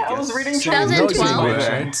 Yeah, I was Yes. reading Charles 2012?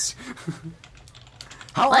 Dickens.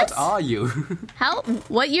 How What? old are you?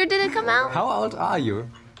 What year did it come out? How old are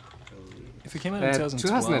you? If it came out in 2012.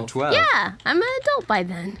 2012. Yeah, I'm an adult by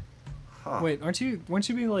then. Huh. Wait, weren't you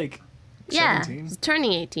being like Yeah, 17? it's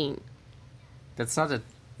turning 18. That's not a.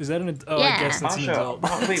 Is that an? Oh, I Yeah. guess that's an Asha, adult.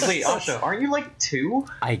 wait, Asha, aren't you like 2?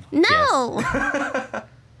 I guess. No!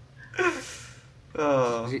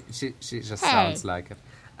 Oh. She just Hey. sounds like it.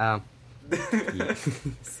 Yeah. I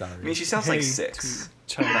Sorry. mean, she sounds Hey, like 6.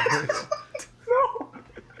 Child.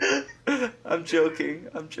 I'm joking.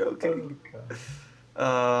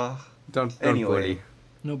 Don't Anyway. bully.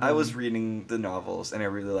 No. I was bullying. reading the novels and I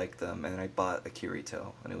really liked them, and I bought a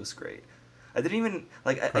Kirito, and it was great. I didn't even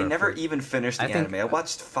I never Perfect. even finished the I think- anime. I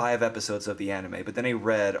watched 5 episodes of the anime, but then I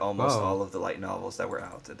read almost Whoa. all of the light novels that were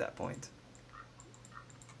out at that point.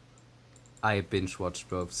 I binge watched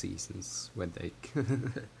both seasons when they.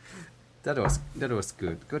 that was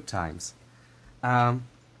good. Good times.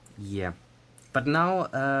 Yeah, but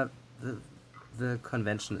now the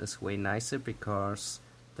convention is way nicer because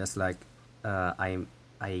there's like I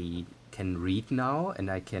can read now, and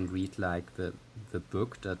I can read like the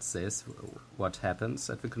book that says what happens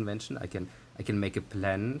at the convention. I can make a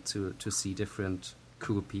plan to see different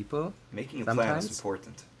cool people. Making a plan Sometimes. is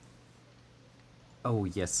important. Oh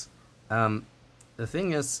yes. The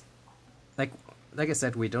thing is, like I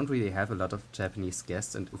said, we don't really have a lot of Japanese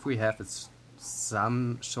guests, and if we have, it's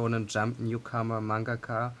some Shonen Jump newcomer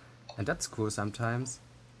mangaka, and that's cool sometimes.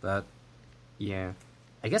 But yeah,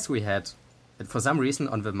 I guess we had, for some reason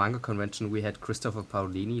on the manga convention we had Christopher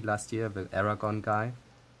Paolini last year, the Aragon guy,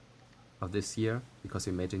 or this year, because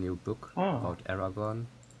he made a new book about Aragon.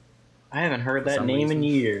 I haven't heard that some name in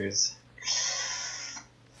reason. years.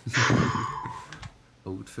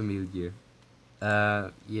 Old familiar.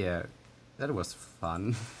 Yeah, that was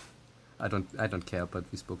fun. I don't care about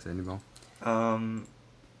these books anymore.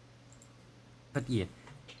 But yeah,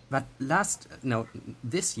 but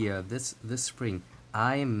this year, this spring,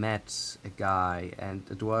 I met a guy, and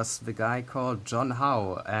it was the guy called John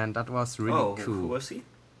Howe, and that was really cool. Who was he?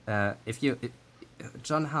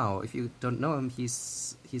 John Howe, if you don't know him,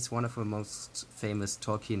 he's one of the most famous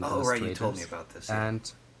Tolkien illustrators. Oh, right, you told me about this. Yeah.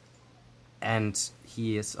 And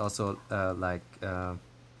he is also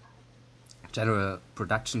general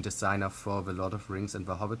production designer for the Lord of the Rings and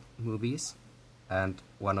the Hobbit movies, and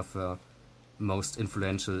one of the most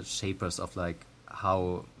influential shapers of like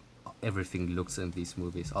how everything looks in these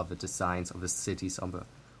movies, all the designs of the cities, on the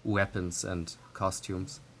weapons and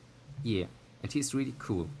costumes. Yeah, and he's really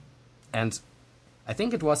cool. And I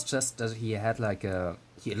think it was just that he had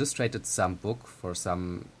he illustrated some book for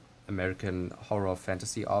some American horror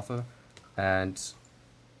fantasy author, and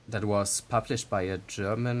that was published by a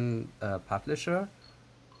German publisher,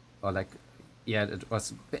 or it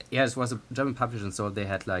was a German publisher, and so they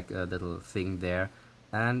had like a little thing there,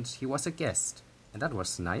 and he was a guest, and that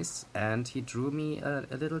was nice, and he drew me a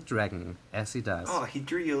little dragon, as he does. Oh, he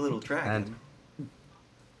drew you a little dragon. And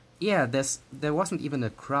yeah, there wasn't even a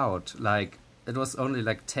crowd, like it was only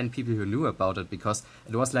like 10 people who knew about it, because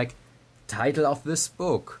it was like title of this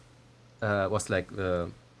book, was like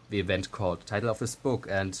the event called title of this book,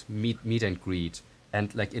 and meet and greet,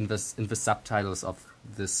 and like in the subtitles of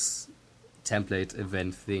this template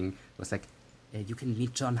event thing was like, you can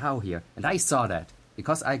meet John Howe here, and I saw that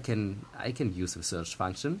because I can use the search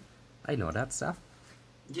function. I know that stuff.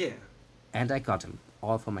 Yeah. And I got him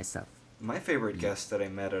all for myself. My favorite guest that I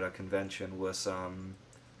met at a convention was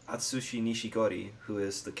Atsushi Nishigori, who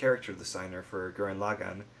is the character designer for Gurren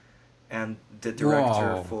Lagann and the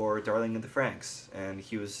director for Darling in the Franxx. And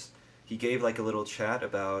he gave like a little chat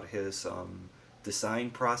about his design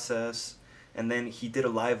process, and then he did a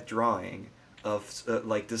live drawing of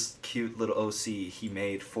like this cute little OC he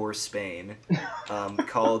made for Spain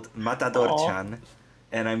called Matador-chan,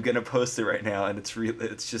 and I'm gonna post it right now, and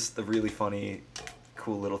it's just a really funny,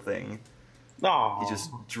 cool little thing. Aww. He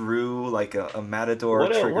just drew like a matador.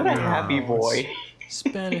 What a happy boy.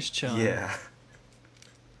 Spanish chum. Yeah.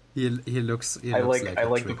 He looks. I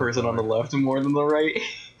like the person on the left more than the right.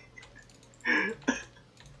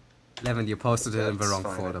 Levin, you posted it in the wrong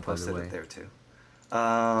fine. folder, I by the posted way. it there too.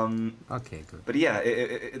 Okay, good. But yeah,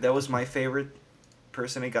 that was my favorite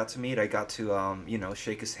person I got to meet. I got to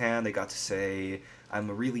shake his hand. I got to say I'm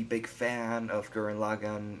a really big fan of Gurren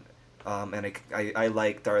Lagann, and I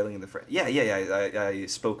like Darling in the Franxx. I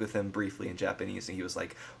spoke with him briefly in Japanese, and he was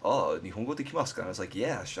like, "Oh, Nihongo dekimasu ka?" And I was like,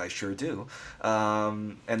 "Yeah, I sure do."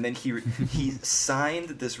 And then he signed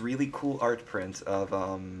this really cool art print of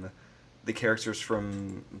the characters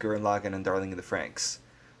from Gurren Lagann and Darling in the Franxx.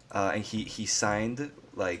 And he signed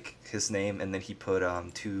like his name, and then he put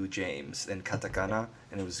to James in katakana,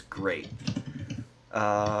 and it was great.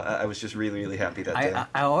 I was just really, really happy that day.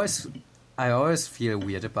 I always feel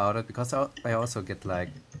weird about it, because I also got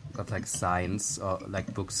signs, or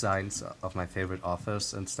like book signs of my favorite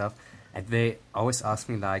authors and stuff, and they always ask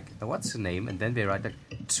me like, "What's your name?" And then they write like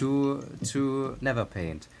to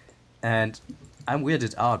Neverpaint, and I'm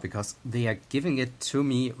weirded out because they are giving it to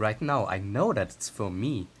me right now. I know that it's for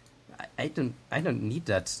me. I don't need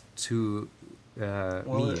that to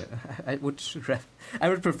me. I would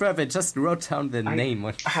prefer if they just wrote down the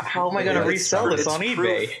name. How am I going to resell this on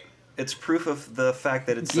eBay? It's proof of the fact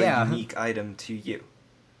that it's a unique item to you.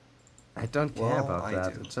 I don't care about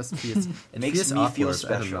that. Do. It just feels. It makes feels me awkward. feel I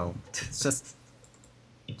special. don't know. It's just.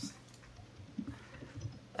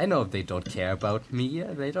 I know they don't care about me.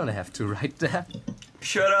 They don't have to write that.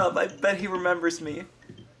 Shut up! I bet he remembers me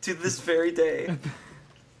to this very day.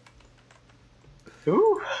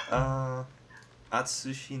 Who?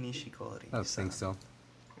 Atsushi Nishigori. I think so.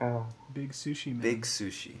 Big sushi man. Big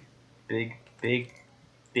sushi. Big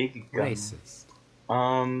Racist.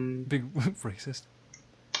 Big racist.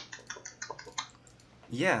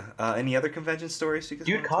 Yeah. Any other convention stories you guys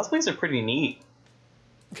Dude, cosplays are pretty neat.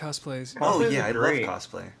 Cosplays. Oh Cosplays yeah, are I great. love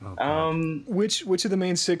cosplay. Oh, Which of the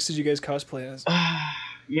main 6 did you guys cosplay as?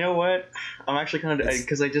 You know what? I'm actually kind of,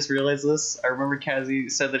 because I just realized this. I remember Kazi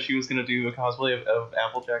said that she was gonna do a cosplay of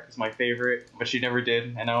Applejack as my favorite, but she never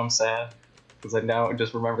did, and now I'm sad because I now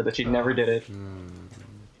just remember that she never did it.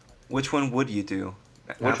 Which one would you do?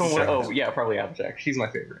 Which one would? Applejack. Oh yeah, probably Applejack. She's my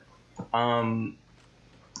favorite.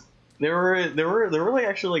 There were like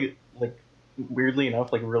actually like weirdly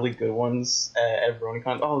enough like really good ones at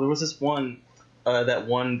BronyCon. Oh, there was this one that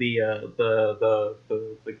won the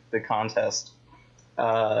contest,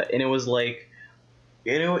 and it was like.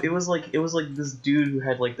 It was like this dude who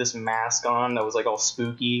had like this mask on that was like all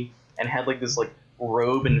spooky and had like this like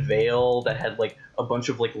robe and veil that had like a bunch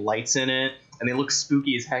of like lights in it, and they looked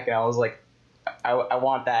spooky as heck. And I was like, I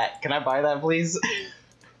want that. Can I buy that, please?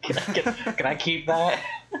 Can I keep that?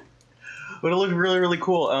 But it looked really really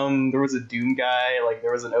cool. There was a Doom guy, like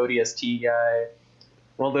there was an ODST guy.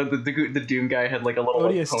 Well, the Doom guy had like a little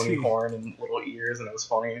like, pony horn and little ears, and it was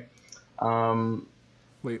funny.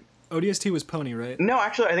 Wait, ODST was Pony, right? No,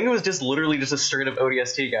 actually, I think it was just literally just a straight up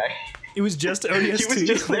ODST guy. It was just ODST. He was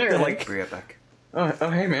just there, like. Bring it back. Oh,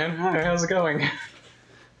 hey man, hi, how's it going?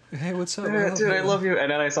 Hey, what's up? Dude, I love you.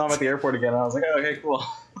 And then I saw him at the airport again, and I was like, oh, okay, cool.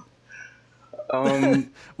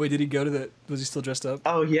 Wait, did he go to the? Was he still dressed up?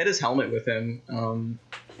 Oh, he had his helmet with him.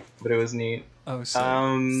 But it was neat. Oh,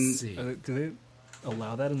 so do they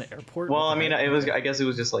allow that in the airport? Well, I mean, it was. I guess it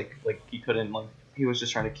was just like he couldn't like. He was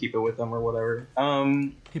just trying to keep it with them or whatever.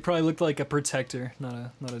 He probably looked like a protector,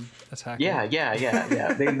 not an attacker. Yeah.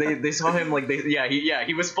 They saw him like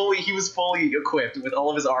he was fully equipped with all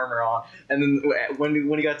of his armor on. And then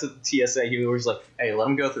when he got to the TSA, he was like, "Hey, let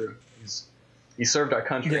him go through. He served our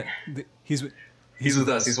country. Yeah, he's with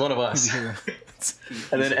us. He's one of us."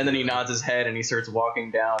 and then he nods his head and he starts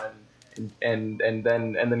walking down and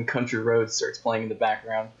then Country Road starts playing in the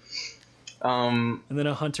background. And then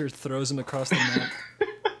a hunter throws him across the map.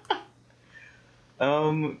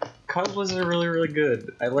 Cosplays are really, really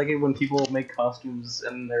good. I like it when people make costumes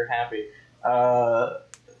and they're happy.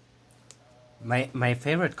 My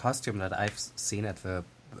favorite costume that I've seen at the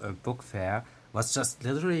book fair was just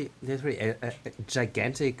literally a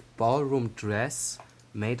gigantic ballroom dress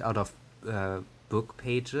made out of book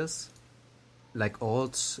pages, like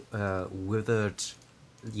old withered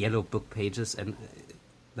yellow book pages, and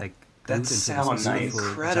like. That sounds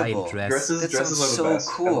incredible. Dresses are so the best.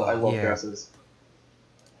 cool. I love dresses.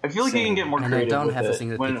 I feel like you can get more and creative I don't with have it a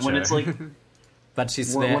single when picture. it's like but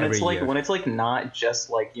she's there when every it's like year. when it's like not just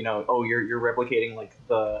like you're replicating like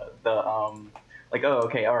the like oh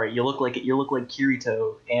okay all right you look like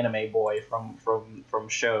Kirito anime boy from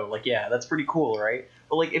show like yeah that's pretty cool right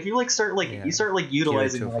but like if you like start like you start like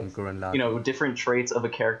utilizing Kirito like different traits of a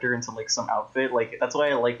character into like some outfit like that's why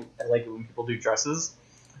I like it when people do dresses.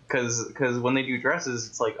 Because when they do dresses,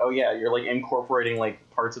 it's like, oh yeah, you're like incorporating like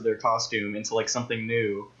parts of their costume into like something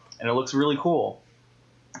new, and it looks really cool.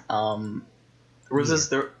 Something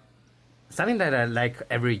that I like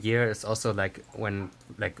every year is also like when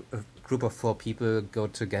like a group of 4 people go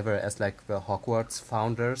together as like the Hogwarts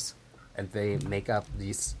founders, and they make up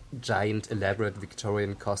these giant, elaborate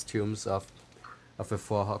Victorian costumes of the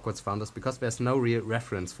 4 Hogwarts founders, because there's no real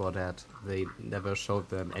reference for that. They never showed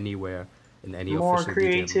them anywhere. In any more official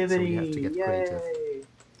creativity. Medium, so we have to get creative.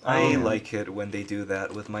 I like it when they do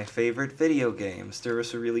that with my favorite video games. There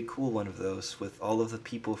was a really cool one of those with all of the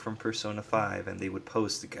people from Persona 5, and they would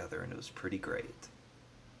pose together, and it was pretty great.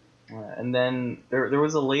 And then there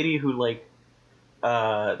was a lady who like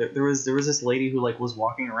there was this lady who like was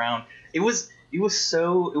walking around. It was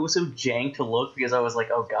so jank to look because I was like,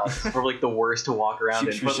 oh god, this is probably like the worst to walk around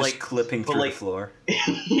in. She was but just like clipping through the floor.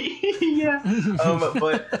 Yeah.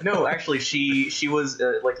 But no, actually, she was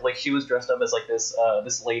like she was dressed up as like this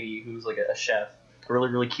lady who's like a chef, a really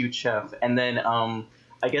really cute chef, and then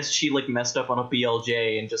I guess she like messed up on a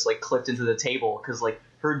BLJ and just like clipped into the table because like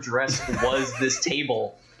her dress was this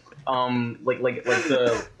table. Like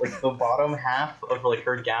the bottom half of like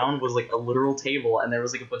her gown was like a literal table, and there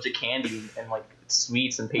was like a bunch of candy and like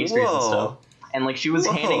sweets and pastries and stuff. And like she was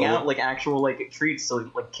handing out like actual like treats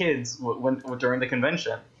to like kids during the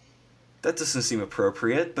convention. That doesn't seem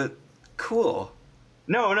appropriate, but cool.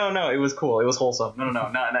 No, it was cool. It was wholesome. No,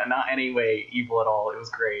 not any way evil at all. It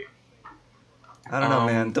was great. I don't know,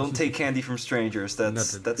 man. Don't take candy from strangers.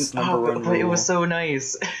 That's number one rule. It was so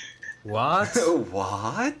nice. What?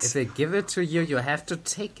 What? If they give it to you, you have to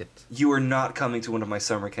take it. You are not coming to one of my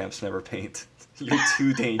summer camps, Never Paint. You're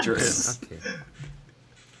too dangerous. Okay.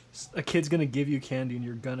 A kid's gonna give you candy and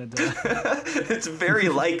you're gonna die. It's very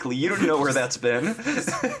likely. You don't know where that's been.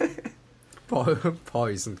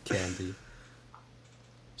 Poisoned candy.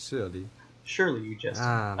 Surely you just.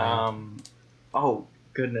 Man. Oh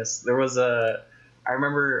goodness, there was a. I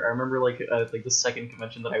remember like the second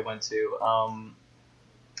convention that I went to.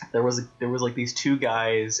 There was like these 2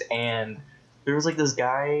 guys, and there was like this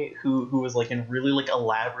guy who was like in really like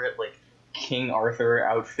elaborate like King Arthur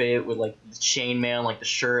outfit with like the chainmail, like the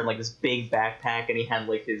shirt, and like this big backpack, and he had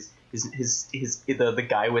like the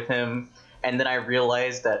guy with him. And then I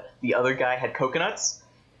realized that the other guy had coconuts,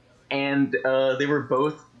 and they were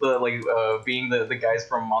both being the guys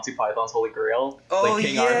from Monty Python's Holy Grail, Oh, like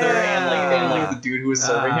King yeah. Arthur and like the dude who was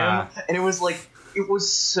serving him, and it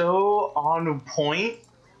was so on point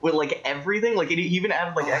with like everything. Like it even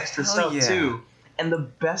added like extra hell stuff yeah. too. And the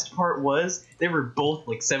best part was they were both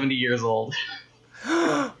like 70 years old.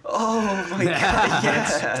 Oh my god,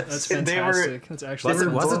 yes. That's And they were- fantastic. That's actually They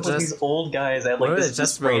were Was it both like just- these old guys at like Were they this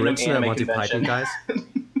just random original anime Monty convention. Python guys?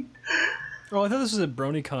 Oh, I thought this was at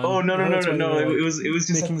BronyCon. Oh no! That's why they were, like, It was just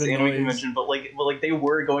at making this the anime noise. convention, but they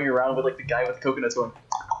were going around with like the guy with the coconuts going.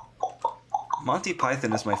 Monty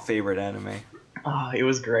Python is my favorite anime. It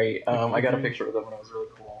was great. I got a picture with them and it was really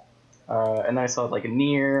cool. And then I saw like a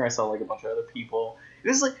Nier. I saw like a bunch of other people. It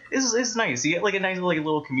was like it's nice. You get like a nice like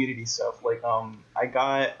little community stuff. Like I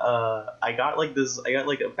got like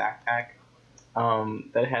a backpack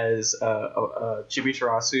that has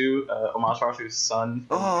Chibi-Tarasu, Amaterasu's son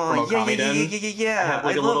from Oh yeah, Okami Den. yeah. I have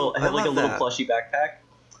like a little love that. plushy backpack.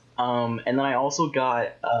 And then I also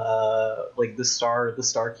got like the star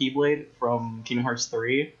Keyblade from Kingdom Hearts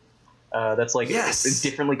 3. That's like Yes! it's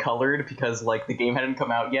differently colored because like the game hadn't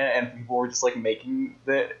come out yet and people were just like making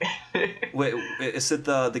that. Wait, is it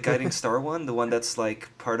the guiding star one? The one that's like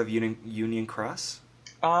part of Union Cross?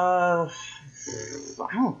 I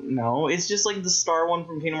don't know. It's just like the star one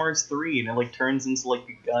from Kingdom Hearts 3 and it like turns into like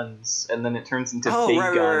the guns and then it turns into Oh, big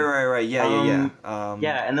right. Yeah.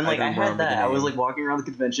 Yeah, and then like I don't had remember the that. I was name. like walking around the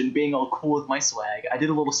convention, being all cool with my swag. I did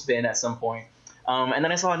a little spin at some point, and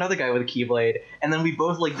then I saw another guy with a keyblade, and then we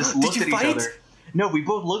both like just Did looked you at fight? each other. No, we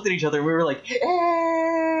both looked at each other and we were like, "Hey!"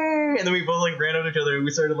 And then we both like ran at each other and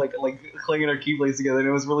we started like clanging our keyblades together, and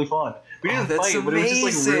it was really fun. We didn't that's fight, but it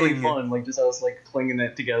was just like really amazing. fun. Like just us like clanging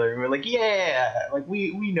it together, and we were like, "Yeah!" Like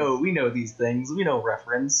we know these things. We know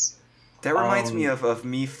reference. That reminds me of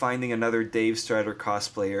me finding another Dave Strider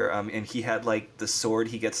cosplayer, and he had like the sword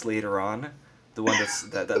he gets later on, the one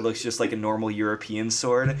that looks just like a normal European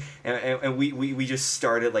sword, and we just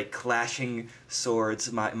started like clashing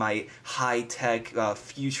swords. My high tech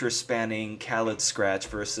future spanning Khaled Scratch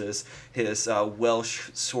versus his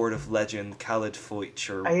Welsh sword of legend Khaled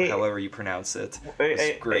Foich, or however you pronounce it.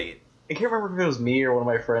 It's great. I can't remember if it was me or one of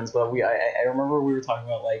my friends, but I remember we were talking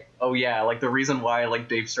about like, oh yeah, like the reason why like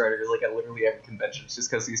Dave Strider is like at literally every convention is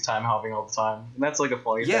just because he's time hopping all the time, and that's like a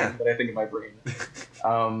funny thing that I think in my brain.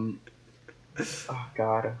 Oh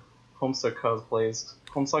god, Homestuck cosplays.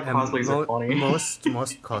 Homestuck cosplays are funny. Most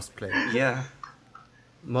cosplay. Yeah.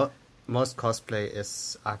 Most cosplay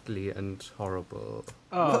is ugly and horrible.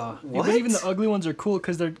 Yeah, What? but even the ugly ones are cool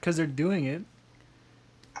because they're doing it.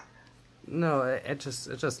 No, I just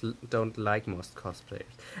don't like most cosplayers.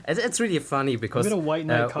 It's really funny because Look at a White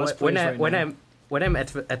Knight cosplays when right now. when I'm at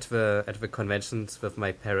the conventions with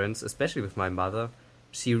my parents, especially with my mother,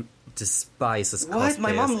 she despises What? cosplayers.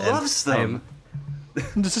 My mom and loves them.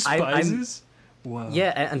 Despises? Wow.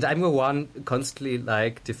 Yeah, and I'm the one constantly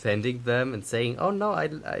like defending them and saying, "Oh no,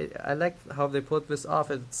 I like how they put this off.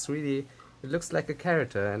 It looks like a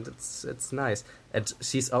character and it's nice." And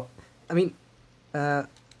she's, I mean,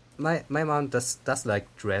 my mom does like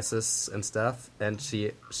dresses and stuff, and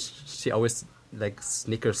she always like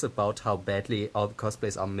snickers about how badly all the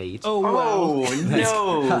cosplays are made. Oh, wow. Oh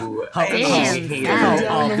no! How- I Damn, hate that- her.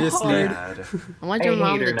 Down obviously. God. I want I your hate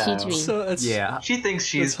mom her to now. teach me. So that's Yeah. She thinks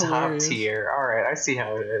she's That's top hilarious. tier. All right, I see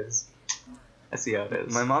how it is. I see how it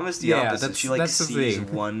is. My mom is the Yeah, opposite. She like that's the sees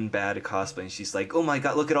thing. one bad cosplay and she's like, "Oh my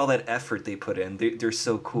god, look at all that effort they put in. They're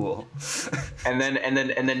so cool." And then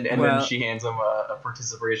Well- she hands him a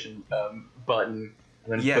participation button.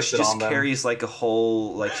 And then Yeah, puts she it just on them. carries like a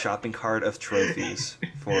whole like shopping cart of trophies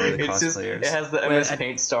for the It's just cosplayers. it has the MS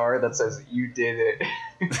Paint star that says "You did it."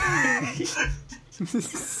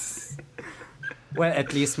 Well,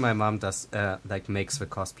 at least my mom does like makes the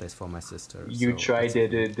cosplays for my sister. You so tried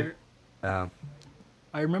that's- it.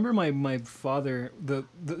 I remember my father.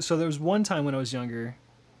 So there was one time when I was younger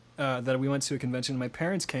that we went to a convention. My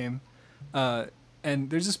parents came, and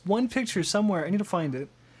there's this one picture somewhere. I need to find it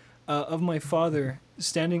of my father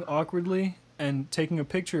standing awkwardly and taking a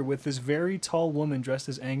picture with this very tall woman dressed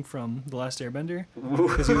as Aang from The Last Airbender,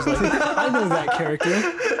 because he was like, I know that character.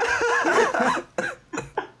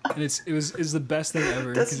 And it was the best thing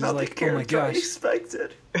ever. That's 'cause not he's like, the character oh my I gosh.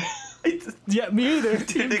 expected. Yeah, me either.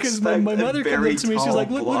 Didn't Because my expect a mother comes very up to me, she's tall like,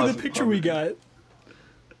 look at blonde the picture we got.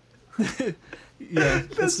 Yeah,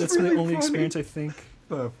 that's really the only funny. experience I think.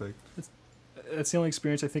 Perfect. That's the only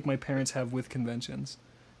experience I think my parents have with conventions.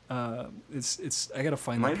 It's I gotta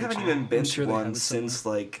find. Mine the haven't picture. even been I'm sure to they have one it somewhere. since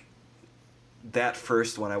like that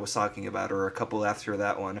first one I was talking about, or a couple after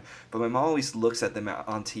that one. But my mom always looks at them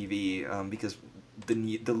on TV because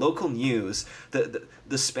the local news, the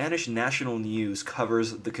Spanish national news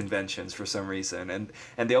covers the conventions for some reason,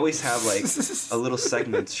 and they always have like a little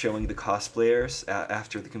segment showing the cosplayers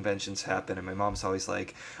after the conventions happen, and my mom's always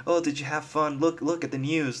like, "Oh, did you have fun? Look at the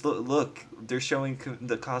news. Look, they're showing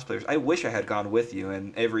the cosplayers. I wish I had gone with you."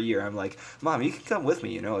 And every year I'm like, "Mom, you can come with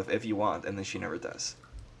me, if you want," and then she never does.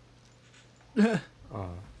 Oh.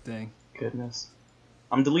 Dang. Goodness.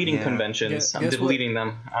 I'm deleting Yeah. conventions. I'm Guess what? deleting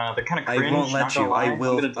them. They're kind of cringe. I won't let not gonna you. lie. I I'm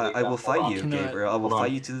will. gonna delete I will them. fight Hold you, on. Gabriel. I will Hold on.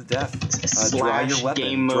 fight you to the death. Draw Slash your weapon.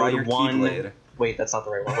 game Draw mode your 1. keyblade. Wait, that's not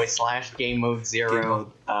the right one. Wait, slash game mode 0. Game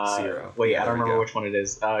mode 0. Wait, Yeah, I there don't we remember go. which one it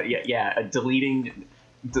is. Deleting.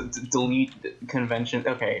 Delete convention.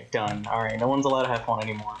 Okay, done. All right, no one's allowed to have fun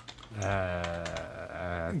anymore.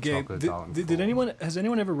 Gabe, Chocolate did anyone has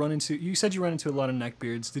anyone ever run into? You said you run into a lot of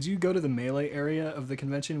neckbeards. Did you go to the melee area of the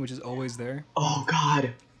convention, which is always there? Oh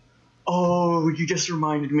God. Oh, you just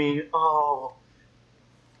reminded me. Oh.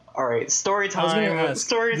 All right, story I was gonna time. ask,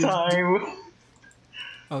 Story did- time.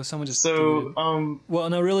 Oh, someone just. So, deleted. Well,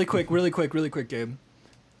 no, really quick, Gabe.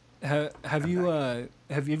 Have you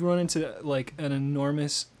run into like an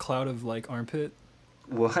enormous cloud of like armpit,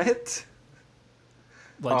 What?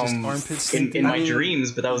 like just armpits? in my I mean,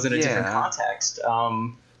 dreams, but that was in a different yeah. context.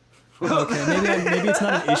 Okay, maybe it's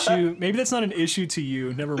not an issue. Maybe that's not an issue to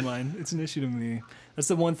you. Never mind. It's an issue to me. That's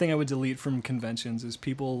the one thing I would delete from conventions is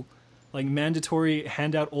people like mandatory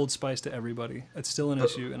hand out Old Spice to everybody. That's still an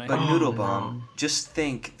issue, and I But hate Noodle it. Bomb, just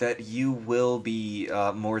think that you will be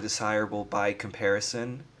more desirable by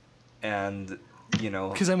comparison, and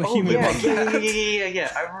Because I'm a Oh human. yeah, being.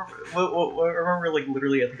 yeah. I remember like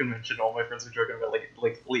literally at the convention, all my friends were joking about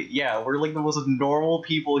yeah, we're like the most normal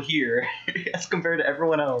people here as compared to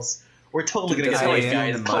everyone else. We're totally gonna That's get how I paid, feel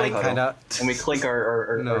guys. in my Clink. huddle. Kinda, And we clink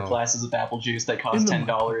our No. glasses of apple juice that In cost the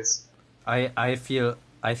 $10.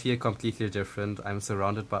 I feel completely different. I'm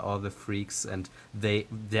surrounded by all the freaks, and their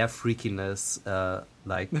freakiness The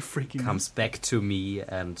freakiness. comes back to me,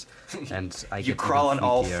 and I You get crawl on even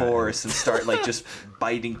all freakier, fours and start like just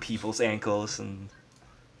biting people's ankles and.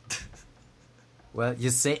 Well, you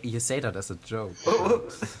say that as a joke.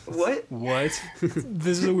 What? What?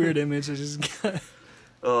 This is a weird image. I just got.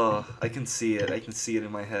 Oh, I can see it. I can see it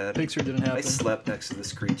in my head. Picture didn't happen. I slept next to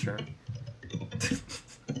this creature.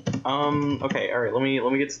 Okay, all right. Let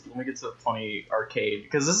me get to the funny arcade,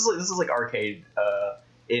 because this is like arcade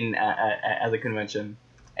at the convention,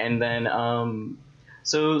 and then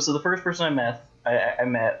so the first person I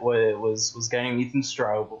met was a guy named Ethan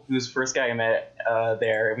Straub, who was the first guy I met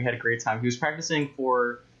there, and we had a great time. He was practicing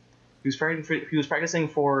for they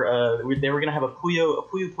were gonna have a Puyo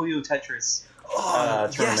Tetris Oh,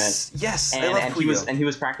 tournament. yes, I and, love and Puyo. he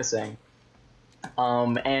was practicing.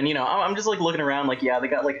 And I'm just like looking around, like, yeah, they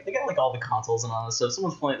got like all the consoles and all this stuff.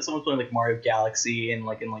 Someone's playing like Mario Galaxy and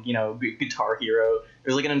Guitar Hero.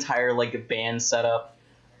 There's like an entire like band setup,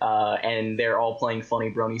 and they're all playing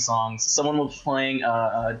funny brony songs. Someone was playing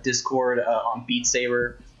Discord on Beat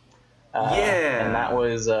Saber. Yeah. And that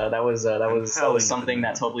was howling something at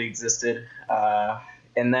that the totally existed.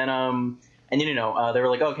 And then they were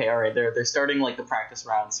like, okay, all right, they're starting like the practice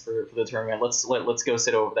rounds for the tournament. Let's go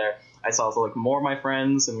sit over there. I saw like more of my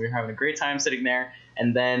friends, and we were having a great time sitting there.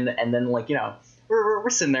 And then like we're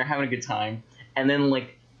sitting there having a good time. And then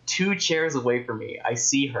like 2 chairs away from me, I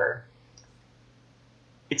see her.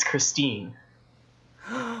 It's Christine.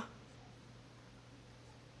 I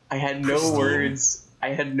had no Christine. words. I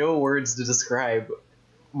had no words to describe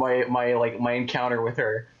my encounter with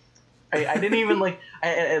her. I didn't even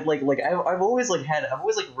I've always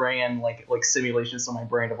ran like simulations in my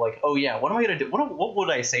brain of like, oh yeah, what am I gonna do? What would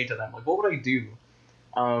I say to them? Like, what would I do?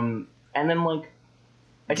 And then like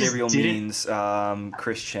I just Gabriel didn't. means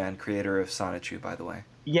Chris Chan, creator of Sonichu, by the way.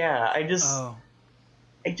 Yeah, I just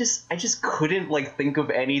couldn't like think of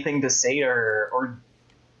anything to say to her or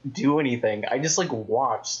do anything. I just like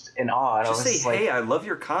watched in awe. And Just I was say, just, like, hey, I love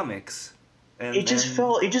your comics. And it just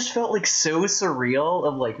felt like so surreal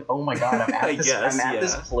of like, oh my god, I'm at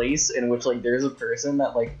this place in which like there's a person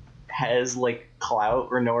that like has like clout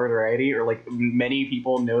or notoriety, or like many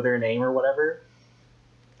people know their name or whatever.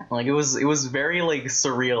 Like it was very like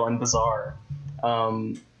surreal and bizarre.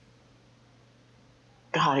 God,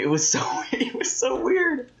 it was so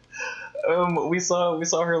weird. We saw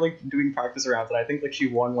her like doing practice rounds, and I think like she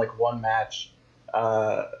won like one match.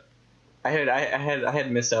 I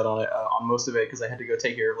had missed out on it on most of it because I had to go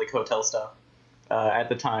take care of like hotel stuff at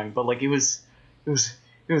the time. But like it was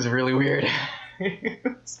really weird.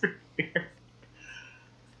 It's pretty weird.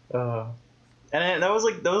 And that was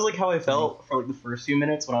like how I felt for like the first few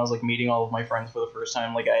minutes when I was like meeting all of my friends for the first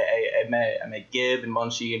time. Like I met Gib and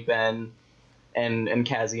Munchie and Ben and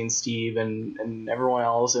Kazzy and Steve and everyone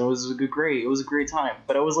else, and it was a great time.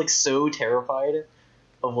 But I was like so terrified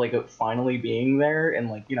of like finally being there, and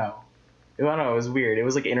like, you know, I don't know, it was weird. It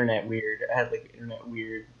was like internet weird. I had like internet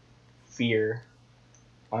weird fear.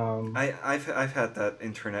 I've had that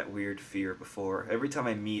internet weird fear before. Every time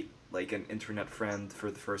I meet like an internet friend for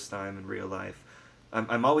the first time in real life,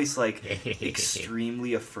 I'm always like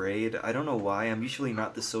extremely afraid. I don't know why. I'm usually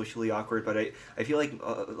not this socially awkward, but I feel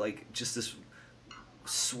like just this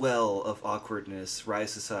swell of awkwardness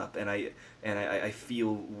rises up, and I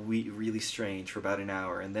feel really strange for about an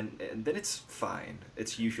hour, and then it's fine.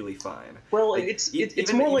 It's usually fine. Well, like, it's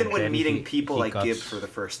even, more even like when meeting people he like got... Gib for the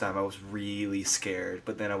first time, I was really scared,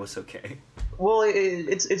 but then I was okay. Well,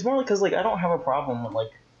 it's more like because like I don't have a problem with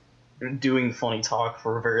like doing funny talk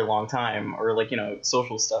for a very long time, or like, you know,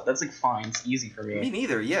 social stuff. That's like fine. It's easy for me. Me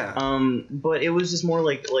neither. Yeah. But it was just more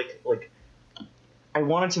like I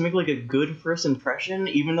wanted to make like a good first impression,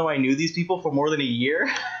 even though I knew these people for more than a year.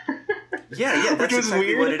 Yeah, that's which was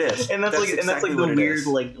exactly weird. what it is. And that's exactly the what it weird is.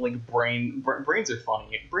 like brains are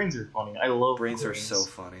funny. Brains are funny. I love Brains are so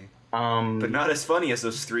funny. But not as funny as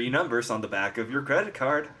those 3 numbers on the back of your credit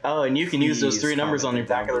card. Oh, and you can use those Please 3 numbers on comment your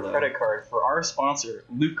them back of down the below. credit card for our sponsor,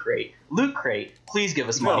 Loot Crate. Loot Crate, please give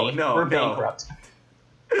us money. No, We're no. bankrupt.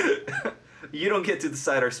 You don't get to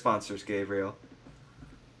decide our sponsors, Gabriel.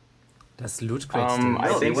 Does Loot Crate still I No,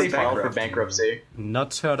 think they they went filed for bankrupt. bankruptcy.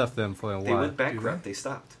 Not heard of them for a while. They went bankrupt. They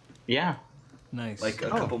stopped. Yeah, Nice. Like a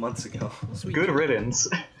couple months ago. good riddance.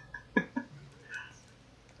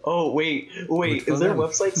 Oh wait, Good for is their them.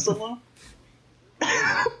 website still up?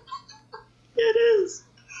 It is.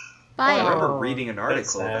 Buy I it. remember Oh, reading an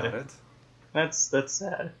that's article sad. about it. That's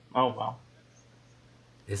sad. Oh well.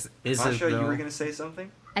 Is it Masha, you though? were gonna say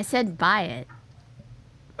something? I said buy it.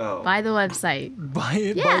 Oh. Buy the website. Buy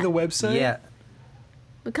it by Yeah. the website? Yeah,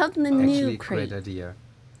 Become the actually, new great crate. idea.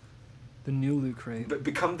 The new Loot Crate.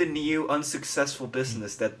 Become the new unsuccessful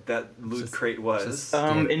business that Loot Just- Crate was. just-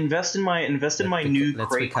 Invest in my new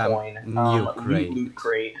let's crate become coin. new crate. Loot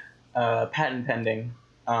Crate. Patent pending.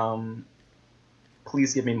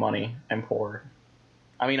 Please give me money. I'm poor.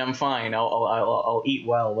 I mean, I'm fine. I'll eat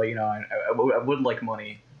well, but you know, I would like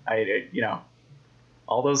money. You know,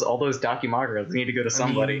 all those documagras need to go to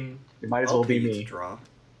somebody. mean, It might as I'll well pay be you to me. draw.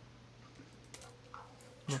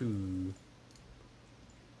 True.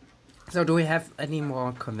 So, do we have any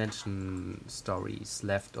more convention stories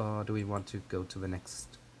left, or do we want to go to the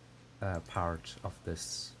next part of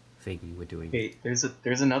this thing we're doing? Wait, there's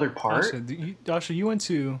another part. Asha, you went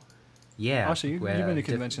to... Yeah. Asha, you've where been to diff-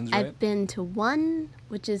 conventions, right? I've been to one,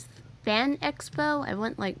 which is Fan Expo. I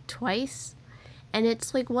went like twice. And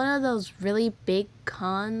it's like one of those really big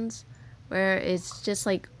cons where it's just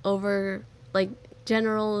like over like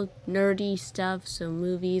general nerdy stuff, so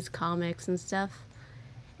movies, comics, and stuff.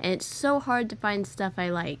 And it's so hard to find stuff I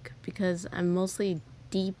like because I'm mostly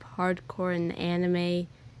deep hardcore in anime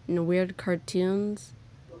and weird cartoons.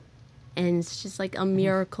 And it's just like a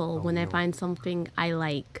miracle when I no. find something I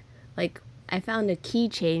like. Like, I found a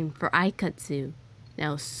keychain for Aikatsu. And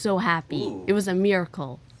I was so happy. Ooh. It was a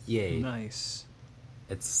miracle. Yay. Nice.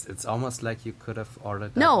 It's almost like you could have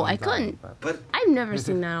ordered that No, I online, couldn't. But I've never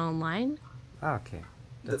seen that online. Okay.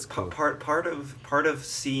 That's the cool. part of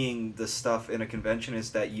seeing the stuff in a convention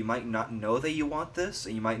is that you might not know that you want this,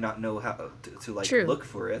 and you might not know how to like True. look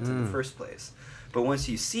for it in the first place. But once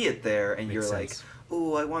you see it there, and Makes you're sense. like,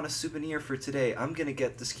 "Oh, I want a souvenir for today. I'm gonna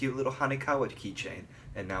get this cute little Hanekawa keychain."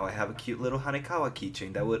 And now I have a cute little Hanekawa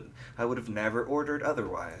keychain that I would have never ordered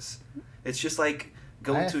otherwise. It's just like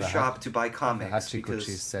going have to a a shop to buy comics Hachikuchi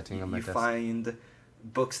because setting on my you desk. find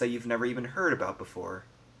books that you've never even heard about before.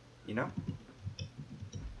 You know?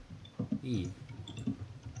 E.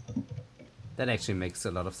 That actually makes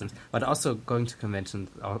a lot of sense. But also, going to conventions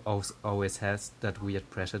always has that weird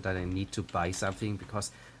pressure that I need to buy something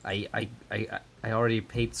because I already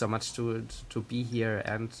paid so much to be here,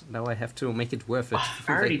 and now I have to make it worth it.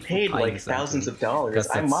 I already for paid buying like thousands something. of dollars. 'Cause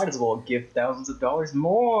I that's- might as well give thousands of dollars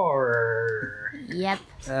more. Yep.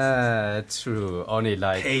 True. Only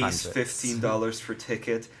like Pays hundreds. $15 for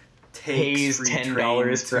ticket. Takes Pays free $10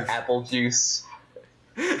 train for to- apple juice.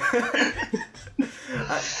 Conventions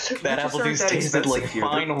That apple aren't juice that tasted like expensive here.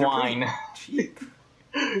 fine They're pretty wine. Cheap.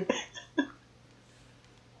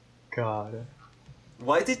 God.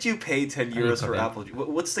 Why did you pay 10 euros for copy. apple juice?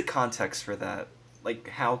 What's the context for that? Like,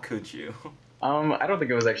 how could you? I don't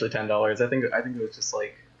think it was actually $10. I think it was just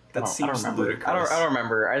like That seems remember. ludicrous. I don't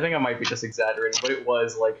remember. I think I might be just exaggerating, but it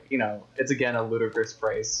was like, it's again a ludicrous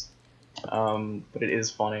price. But it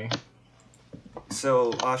is funny.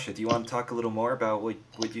 So, Asha, do you want to talk a little more about what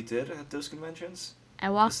you did at those conventions?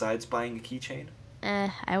 Besides buying a keychain?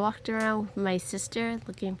 I walked around with my sister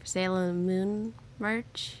looking for Sailor Moon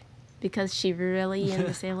merch because she really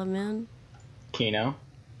into Sailor Moon. Kino.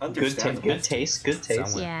 Understandable. Good taste.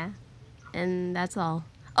 Somewhere. Yeah, and that's all.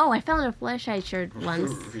 Oh, I found a Flashlight shirt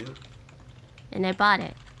once, Really? and I bought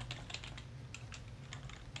it.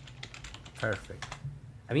 Perfect.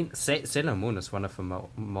 I mean, Sailor Moon is one of the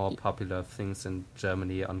more popular things in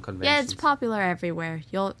Germany on conventions. Yeah, it's popular everywhere.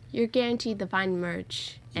 You're guaranteed to find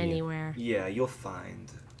merch anywhere. Yeah, you'll find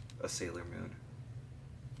a Sailor Moon.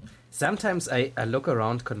 Sometimes I look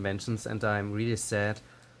around conventions and I'm really sad.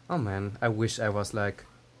 Oh man, I wish I was like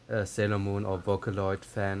a Sailor Moon or Vocaloid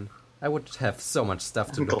fan. I would have so much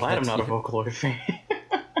stuff to I'm look glad at I'm not a here. Vocaloid fan.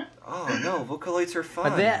 Oh no, Vocaloids are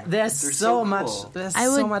fun. But there's They're so cool. much. There's I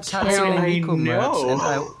so would much kill- Hatsune I Miku merch, and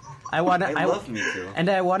know. I wanna. I love Miku. And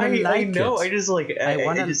I wanna like I know. it. I just like.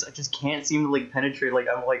 wanna- I just can't seem to like penetrate. Like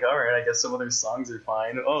I'm like, all right. I guess some of their songs are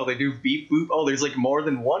fine. Oh, they do beep boop. Oh, there's like more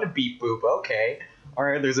than one beep boop. Okay. All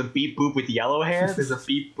right. There's a beep boop with yellow hair. There's a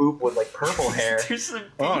beep boop with like purple hair. There's a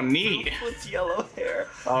Oh, beep neat. boop with yellow hair.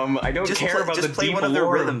 I don't care about just the play deep one of their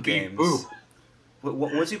lore rhythm of beep games. boop.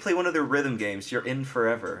 Once you play one of their rhythm games, you're in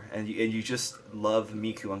forever, and you just love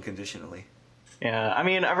Miku unconditionally. Yeah. I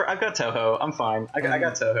mean, I've got Toho. I'm fine. I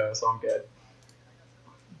got Toho, so I'm good.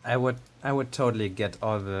 I would totally get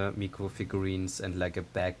all the Miku figurines and like a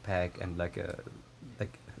backpack and like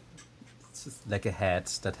it's just like a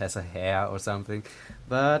hat that has a hair or something,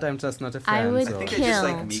 but I'm just not a fan. I would I so. think I just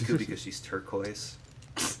like Kill. Miku because she's turquoise.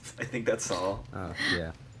 I think that's all. Oh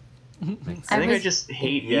yeah. I think I was- just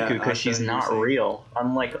hate Yeah, Miku because Asha, she's you were not saying. real.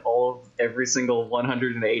 Unlike every single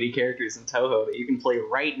 180 characters in Toho that you can play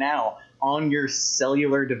right now on your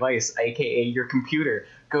cellular device, aka your computer.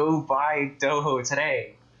 Go buy Toho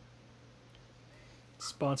today.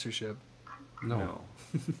 Sponsorship. No.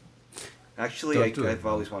 Actually, Don't do it. I've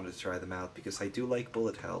always wanted to try them out because I do like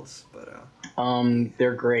bullet hells, but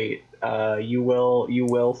They're great. You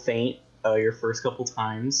will faint your first couple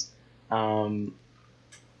times. Don't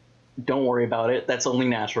worry about it. That's only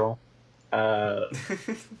natural.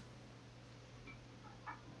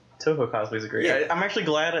 Toho cosplays are great. Yeah. I'm actually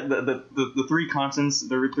glad the three constants.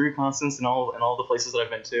 There were three constants in all the places that I've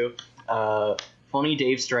been to. Funny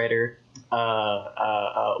Dave Strider.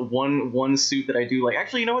 One suit that I do like.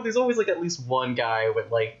 Actually, you know what? There's always like at least one guy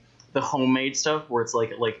with like the homemade stuff where it's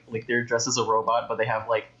like they're dressed as a robot, but they have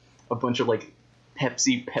like a bunch of like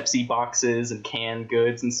Pepsi boxes and canned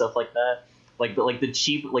goods and stuff like that. Like the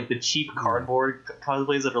cheap cardboard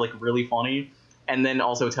cosplays that are like really funny. And then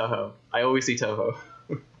also Toho. I always see Toho.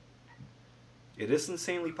 it is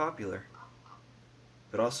insanely popular.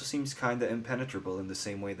 It also seems kind of impenetrable in the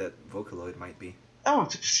same way that Vocaloid might be. Oh,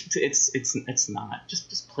 it's not.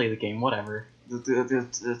 Just play the game, whatever.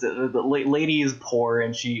 The lady is poor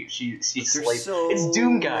and she's there's like so it's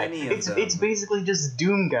Doom Guy. many of It's them. basically just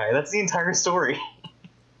Doom Guy. That's the entire story.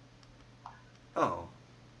 Oh,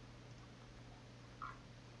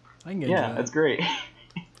 I can get Yeah, into that's that, great.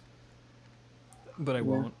 but I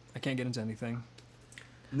won't. I can't get into anything.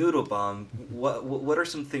 Noodle Bomb. What are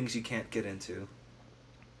some things you can't get into?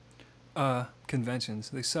 Conventions.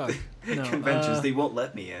 They suck. No, Conventions. They won't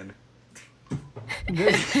let me in.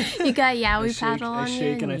 You got Yowie paddle I on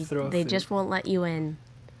shake you, and I throw a they fit. just won't let you in.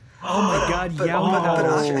 Oh my god, But, Yowie but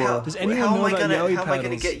paddles. Asha, Does anyone how know am I about gonna, Yowie How am I gonna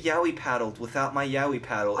paddles? get Yowie paddled without my Yowie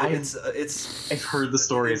paddle? It's I've heard the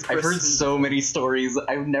stories. I've heard so many stories.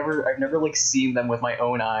 I've never like seen them with my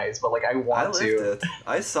own eyes, but like I I want lived to. it.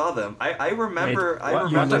 I saw them. I remember. Wait, I what-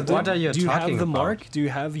 remember. what are you Do you have talking the about? mark? Do you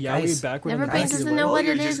have Yowie Guys, backward Never on the been back of doesn't your know leg? what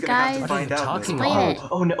You're it just is, gonna have to guys. find out. talking Noodle Explain Bomb. it.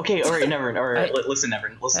 Oh no. Okay. All right. Never. All right. I- Listen,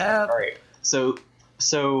 Never. Listen. All right. So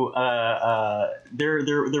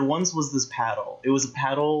there once was this paddle. It was a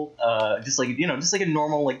paddle, just like a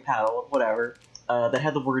normal like paddle, whatever, that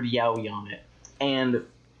had the word Yowie on it. And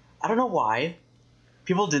I don't know why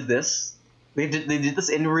people did this. They did this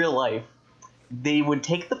in real life. They would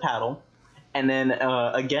take the paddle, and then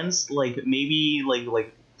against like maybe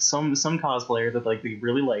like some cosplayer that like they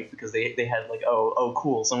really liked because they had like oh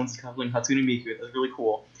cool, someone's cosplaying Hatsune Miku. That's really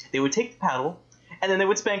cool. They would take the paddle, and then they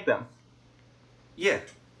would spank them. Yeah.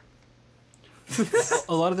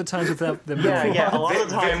 A lot of the times without them. Yeah, a lot of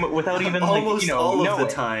the time without even like Almost all of knowing.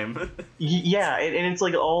 the time. Yeah, and it's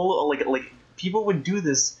like all like people would do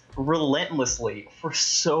this relentlessly for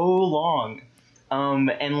so long,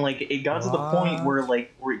 and like it got to the point where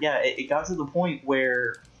it got to the point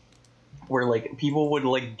where where like people would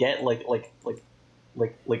like get like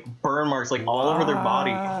burn marks like all over their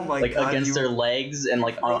body, Oh my like God, against you their legs and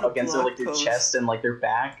like wrote a against their blog like their post. chest and like their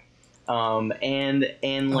back.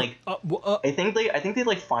 And like I think they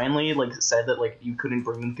like finally like said that like you couldn't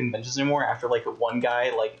bring them to conventions anymore after like one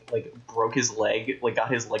guy like broke his leg, like got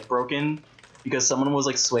his leg broken because someone was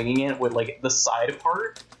like swinging it with like the side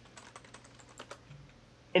part.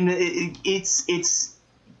 And it's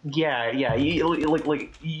yeah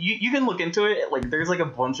you can look into it. Like there's like a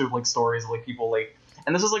bunch of like stories of, like people like,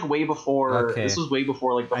 and this was like way before Okay. this was way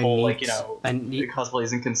before like the I whole need- like, you know, I need-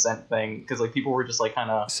 cosplays and consent thing, because like people were just like kind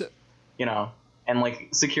of, So, you know, and like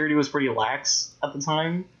security was pretty lax at the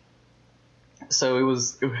time, so it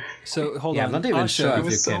was so hold Yeah, on. I'm not even Asha, sure it if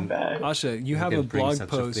was you so can. bad. Asha, you You have can a bring blog such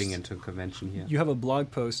post. a thing into a convention here. You have a blog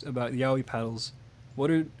post about yaoi paddles.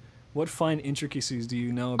 What fine intricacies do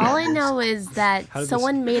you know about All I this? know is that How did this-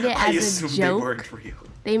 someone made it I as a assume they joke. weren't real.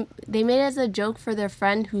 They made it as a joke for their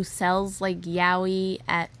friend who sells like yaoi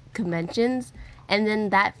at conventions, and then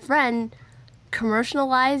that friend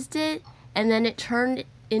commercialized it, and then it turned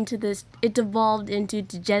into this. It devolved into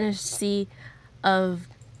degeneracy of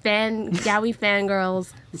yaoi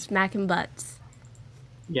fangirls smacking butts,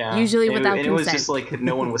 Yeah, Usually and without and it was consent. just like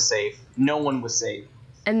no one was safe. No one was safe.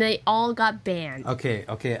 and they all got banned. Okay,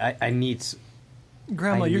 I need.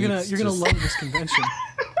 Grandma, I you're gonna need you're gonna to- love this convention.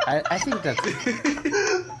 I think that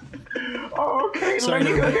Oh, okay, Sorry,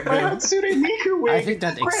 let me no, go no, get my no. Hatsune Miku wig. I think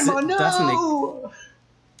that Grandma, no!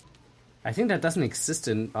 I think that doesn't exist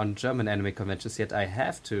on German anime conventions yet. I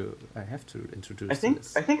have to introduce I think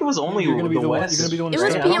this. it was only You're gonna be the the one- West. you're gonna be the one It to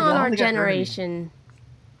was start. I don't beyond our think I've heard any. generation.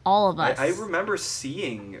 All of us. I remember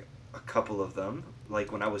seeing a couple of them,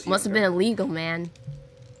 like when I was Must have been younger. illegal, man.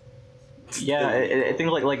 Yeah, I think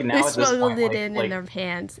like now They at this smuggled point, it like, in like their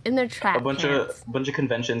pants, in their trap a bunch pants. of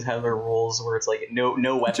conventions have their rules where it's like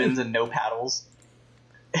no weapons and no paddles.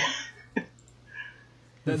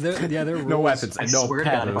 Yeah, there are No rules. weapons I and no swear to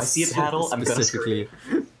God, paddles. if I see a paddle, I'm gonna specifically.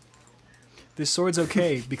 This sword's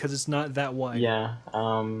okay because it's not that wide. Yeah,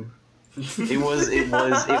 it was horrible. It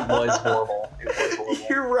was horrible.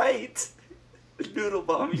 You're right. Noodle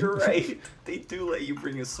Bomb, you're right. They do let you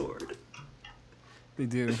bring a sword. They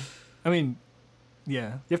do. I mean,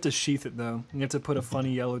 yeah. You have to sheath it though. You have to put a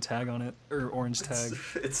funny yellow tag on it or orange tag.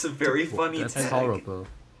 It's a very funny That's tag. horrible.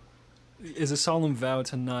 Is a solemn vow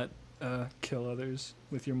to not kill others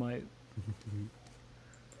with your might.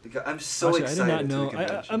 I'm so Asha, excited. I did not to the know.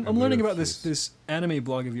 convention. I'm learning about Refuse. this anime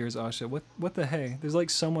blog of yours, Asha. What the hey? There's like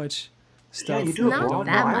so much stuff. you do a Not blog?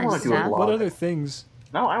 that No, I much wanna do a stuff. blog. What other things?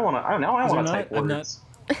 Now I want to type not- I'm not-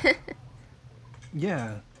 words.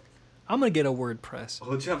 Yeah, I'm gonna get a WordPress.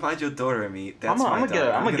 Hoja Majo Doremi. That's I'm my gonna get a-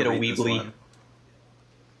 dog. I'm gonna get a read this Weebly. one.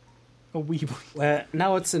 A Weebly. Well,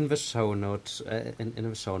 now it's in the show note, in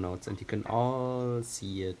the show notes, and you can all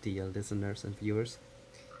see it, dear listeners and viewers.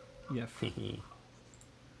 Yeah. We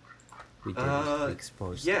did it. We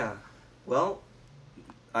exposed. Yeah. Well,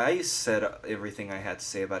 I said everything I had to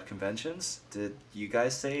say about conventions. Did you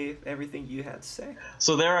guys say everything you had to say?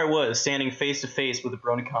 So there I was, standing face to face with a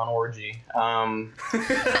BronyCon orgy.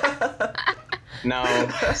 No,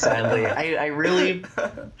 sadly, I really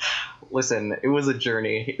listen. It was a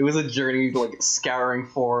journey. It was a journey, like scouring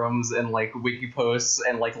forums and like wiki posts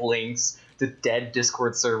and like links to dead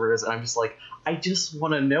Discord servers, and I'm just like, I just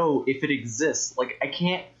want to know if it exists. Like, I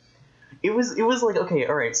can't. It was like, okay,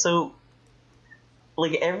 all right, so.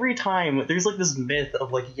 Like, every time, there's, like, this myth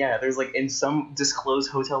of, like, yeah, there's, like, in some disclosed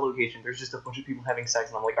hotel location, there's just a bunch of people having sex,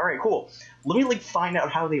 and I'm like, alright, cool. Let me, like, find out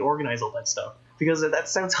how they organize all that stuff. Because that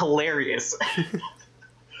sounds hilarious.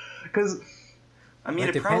 Because I mean,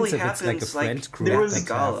 It it probably depends if happens it's like a friend group there was was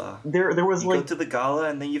that a have- gala. there was, You like, go to the gala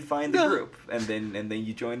and then you find the Yeah. group, and then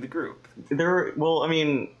you join the group. well, I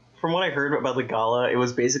mean, from what I heard about the gala, it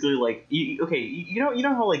was basically, like, you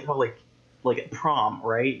know how prom,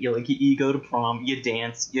 right? You go to prom, you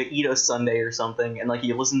dance, you eat a sundae or something, and, like,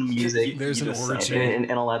 you listen to music. There's You an just orgy. said it.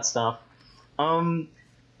 and all that stuff.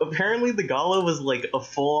 Apparently the gala was like a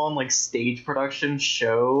full-on like stage production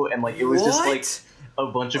show, and like it was just like What?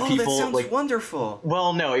 a bunch of Oh, people that sounds like. wonderful.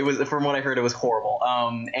 Well, no, it was, from what I heard, it was horrible.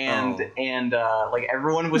 Oh. And like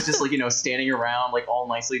everyone was just like, standing around like all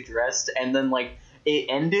nicely dressed, and then like it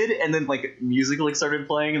ended, and then like music like started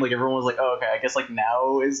playing, and like everyone was like, oh, okay, I guess like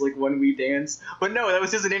now is like when we dance. But no, that was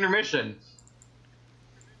just an intermission.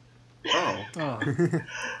 Oh. Oh.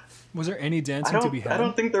 Was there any I dancing to be had?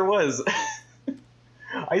 don't think there was.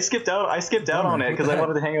 I skipped out on it because I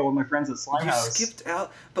wanted to hang out with my friends at Slime You House. skipped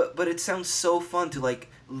out, but it sounds so fun to like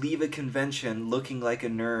leave a convention looking like a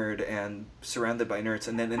nerd and surrounded by nerds,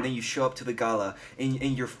 and then you show up to the gala in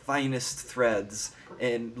your finest threads,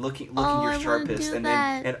 and looking Oh, I your wanna sharpest, do and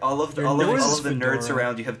that. all of the Your all nose of the is nerds fedora.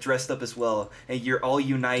 around you have dressed up as well, and you're all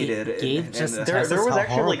united. Gabe and just the- tells There us was how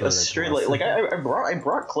actually like horrible a it straight was. I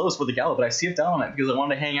brought clothes for the gala, but I saved down on it because I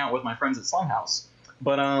wanted to hang out with my friends at Slumhouse.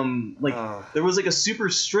 But there was like a super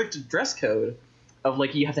strict dress code of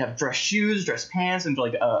like you have to have dress shoes, dress pants, and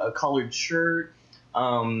like a collared shirt.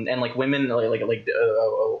 And like women,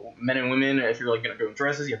 men and women, if you're like gonna go in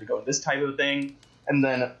dresses, you have to go in this type of thing. And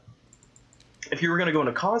then if you were gonna go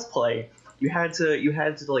into cosplay, you had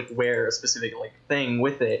to like wear a specific like thing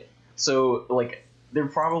with it. So like there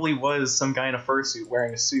probably was some guy in a fursuit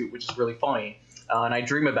wearing a suit, which is really funny, and I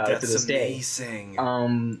dream about it to this amazing.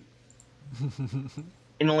 day.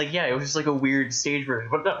 And like, yeah, it was just like a weird stage version.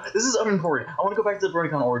 But no, this is unimportant. I want to go back to the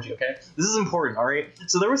BronyCon orgy, okay? This is important, all right?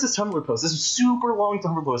 So there was this Tumblr post, this super long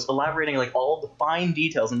Tumblr post, elaborating like all the fine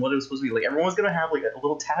details and what it was supposed to be. Like everyone was gonna have like a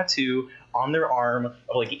little tattoo on their arm of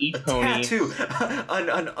like each pony. Tattoo,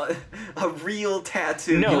 a real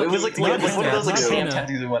tattoo. No, it was like one of those like Not stamp henna.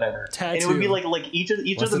 tattoos or whatever. Tattoo. And it would be like each of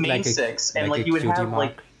Was the it main like a- six, and like like a you would cutie have mark?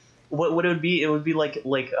 like what it would be. It would be like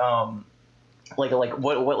what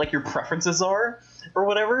like your preferences are or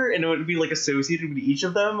whatever, and it would be like associated with each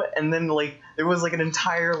of them, and then like there was like an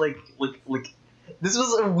entire like this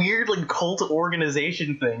was a weird like cult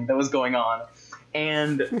organization thing that was going on,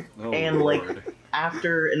 and Lord.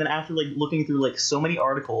 after like looking through like so many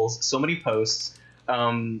articles, so many posts,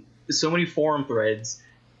 so many forum threads,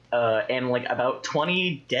 and like about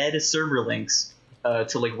 20 dead server links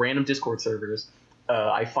to like random Discord servers.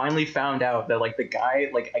 I finally found out that like the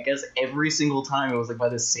guy, like I guess every single time it was like by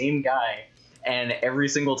the same guy, and every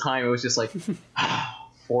single time it was just like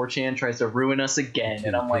 4chan tries to ruin us again,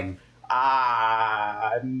 and I'm like,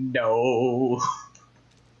 no.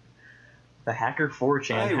 The hacker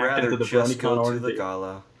 4chan I'd hacked rather into the just BronyCon go to orgy. the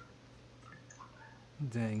gala.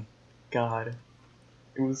 Dang. God,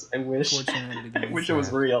 it was. I wish. 4chan had it I again. wish it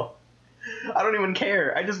was real. I don't even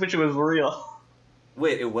care. I just wish it was real.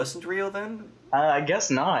 Wait, it wasn't real then? I guess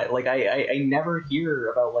not. Like I never hear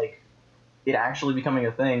about like it actually becoming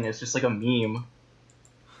a thing. It's just like a meme.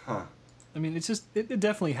 Huh. I mean, it's just it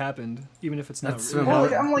definitely happened, even if it's not That's real. the Well,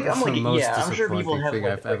 most- I'm like, that's the most yeah, I'm sure people disappointing have thing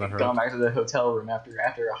I've ever like heard. gone back to the hotel room after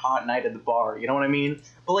a hot night at the bar. You know what I mean?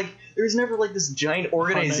 But like, there's never like this giant night in their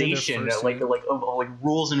organization fursuit. of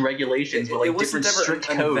rules and regulations with like it wasn't different ever strict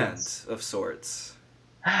an codes. event of sorts.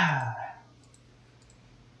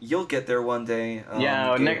 You'll get there one day.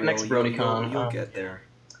 Yeah, Gabriel, next BronyCon, You'll get there.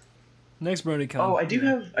 Next BronyCon. Oh, I do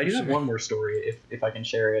yeah, have for sure. one more story if I can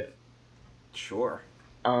share it. Sure.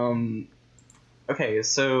 Okay,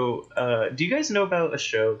 so do you guys know about a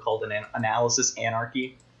show called Analysis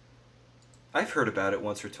Anarchy? I've heard about it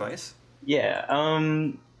once or twice. Yeah,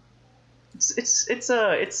 it's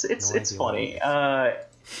idea funny. what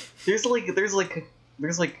There's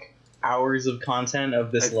like hours of content of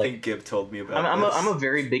I this like. think Gib told me about I'm a this.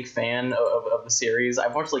 very big fan of the series.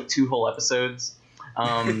 I've watched like 2 whole episodes.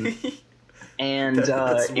 And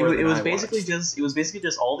That's it more than was I basically watched.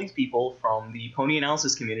 just all these people from the pony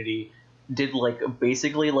analysis community did like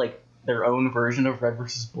basically like their own version of Red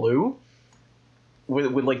versus Blue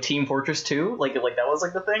with like Team Fortress 2. Like that was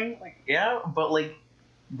like the thing. Like yeah, but like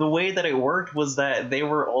the way that it worked was that they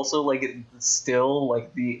were also like still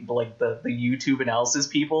like the YouTube analysis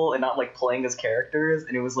people and not like playing as characters,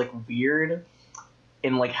 and it was like weird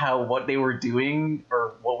in like how what they were doing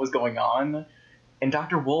or what was going on. And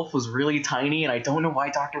Dr. Wolf was really tiny, and I don't know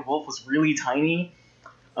why Dr. Wolf was really tiny.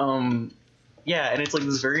 Yeah, and it's like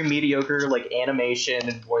this very mediocre like animation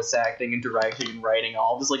and voice acting and directing and writing,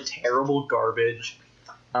 all this like terrible garbage.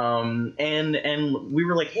 And we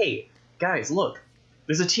were like, hey guys, look,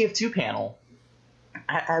 there's a TF2 panel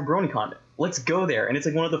at BronyCon. Let's go there. And it's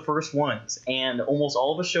like one of the first ones, and almost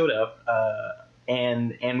all of us showed up.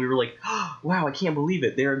 And we were like, oh, wow, I can't believe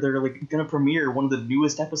it. They're like gonna premiere one of the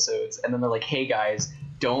newest episodes, and then they're like, hey guys,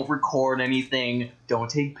 don't record anything, don't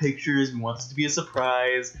take pictures, we want this to be a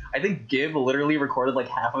surprise. I think Gib literally recorded like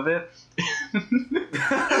half of it.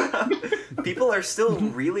 People are still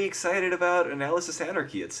really excited about Analysis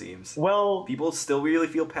Anarchy, it seems. Well, People still really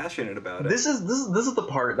feel passionate about it. this is the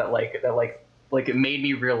part that it made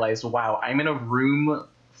me realize, wow, I'm in a room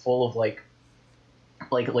full of like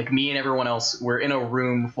me and everyone else. We're in a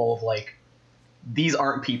room full of like, these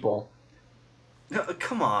aren't people. No,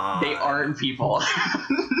 come on. They aren't people.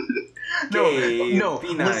 Gabe, no.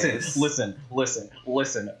 be nice. Listen. Don't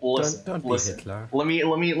be listen. Hitler. Let me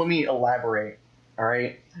elaborate. All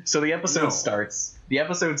right. So the episode No. starts.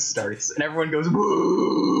 And everyone goes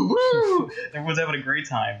woo woo. Everyone's having a great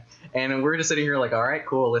time, and we're just sitting here like, all right,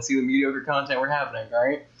 cool. Let's see the mediocre content we're having. All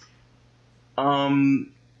right.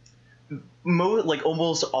 like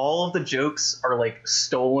almost all of the jokes are like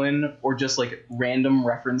stolen or just like random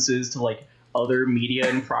references to like other media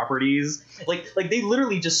and properties. Like they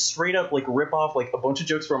literally just straight up like rip off like a bunch of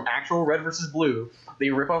jokes from actual Red versus Blue. They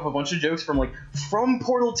rip off a bunch of jokes from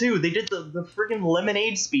Portal 2. They did the freaking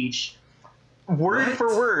Lemonade speech word What?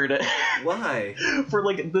 for word. Why? For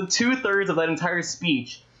like the 2/3 of that entire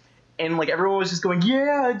speech. And like everyone was just going,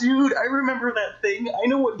 yeah, dude, I remember that thing. I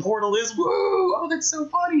know what Portal is. Woo! Oh, that's so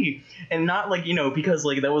funny. And not like, you know, because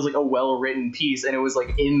like that was like a well-written piece and it was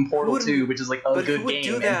like in Portal 2, which is like a good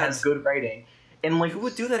game and has good writing. And like, who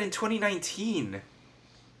would do that in 2019?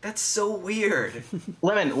 That's so weird.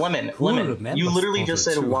 Lemon. remembers You literally just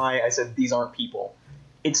said Portal 2? why I said these aren't people.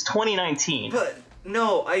 It's 2019. But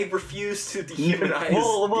no, I refuse to dehumanize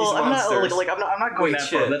well, these I'm monsters. I'm not going Wait, that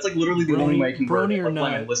far. shit. That's like literally the only way I can word Brony it. or Like,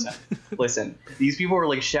 not. Lemon, listen. These people were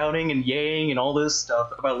like shouting and yaying and all this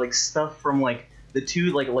stuff about like stuff from like the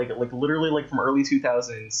two like literally like from early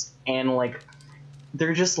 2000s, and like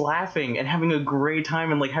they're just laughing and having a great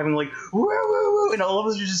time and like having like woo woo woo, and all of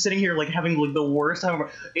us are just sitting here like having like the worst time.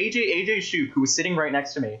 AJ Shuk, who was sitting right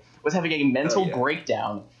next to me, was having a mental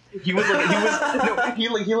breakdown. He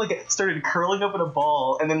started curling up in a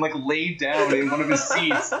ball and then like laid down in one of his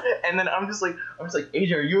seats, and then I'm just like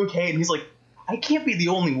AJ, are you okay? And he's like, I can't be the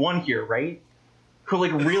only one here, right? Who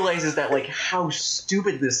like realizes that like how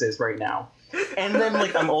stupid this is right now. And then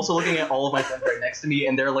like I'm also looking at all of my friends right next to me,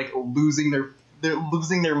 and they're like losing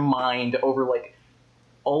their mind over like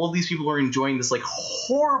all of these people are enjoying this like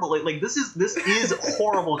horrible like this is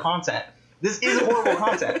horrible content. This is horrible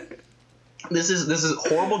content. This is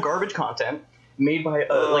horrible garbage content made by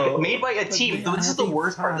a team. This is the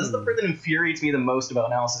worst part. This is the part that infuriates me the most about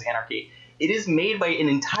Analysis Anarchy. It is made by an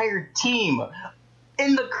entire team.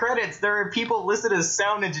 In the credits, there are people listed as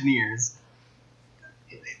sound engineers.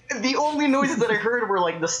 The only noises that I heard were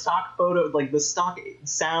like the stock photo, like the stock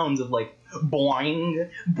sounds of like boing,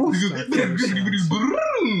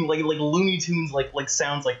 like Looney Tunes, like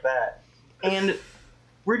sounds like that. And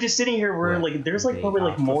we're just sitting here where like there's like probably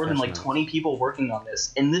like more than like 20 people working on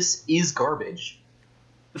this, and this is garbage.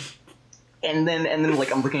 And then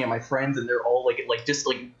like I'm looking at my friends, and they're all like just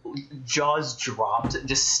like jaws dropped,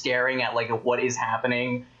 just staring at like what is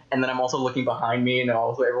happening. And then I'm also looking behind me, and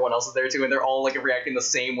also everyone else is there too, and they're all like reacting the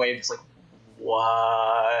same way, just like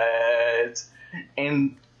what?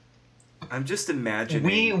 And I'm just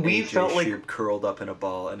imagining we AJ felt like Shoup curled up in a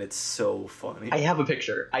ball, and it's so funny. I have a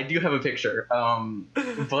picture. I do have a picture.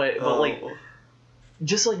 But like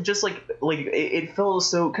just like it felt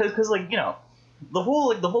so because like you know the whole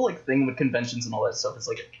like thing with conventions and all that stuff is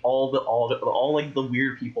like all like the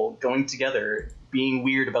weird people going together being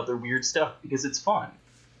weird about their weird stuff because it's fun.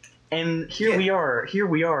 And here we are,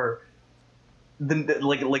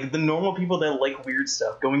 the normal people that like weird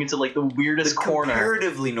stuff going into like the weirdest corner.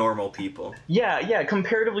 Comparatively normal people. Yeah,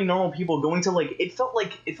 comparatively normal people going to like it felt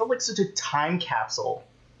like such a time capsule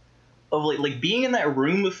of like being in that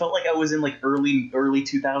room. It felt like I was in like early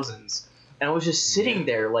 2000s, and I was just sitting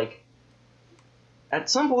there like. At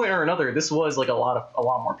some point or another, this was like a lot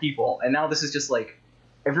more people, and now this is just like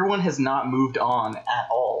everyone has not moved on at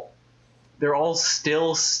all. They're all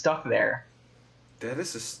still stuck there. That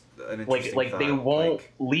is just an interesting like thought. they won't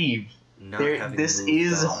leave. This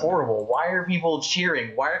is horrible. Why are people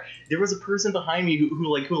cheering? There was a person behind me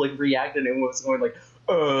who reacted and was going like,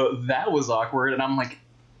 that was awkward, and I'm like,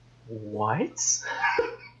 what?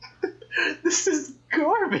 This is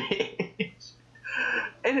garbage.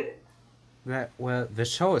 And well, the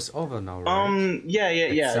show is over now, right? Yeah.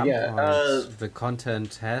 The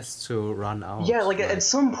content has to run out. Yeah, like at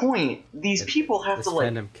some point, these people have to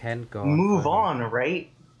like can go move on, right?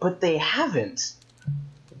 But they haven't.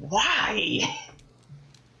 Why?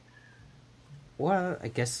 Well, I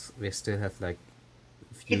guess we still have like.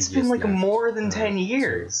 It's been like more than 10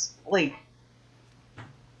 years. Like.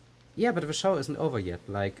 Yeah, but the show isn't over yet.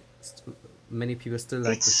 Like. Many people still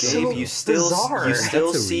like the game. Dave, you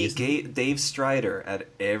still see reason. Dave Strider at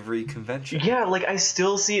every convention. Yeah, like I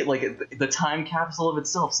still see it, like the time capsule of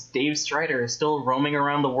itself. Dave Strider is still roaming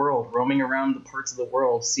around the world, roaming around the parts of the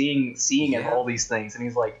world, seeing all these things, and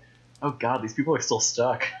he's like, "Oh God, these people are still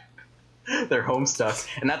stuck. They're home stuck."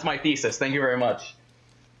 And that's my thesis. Thank you very much.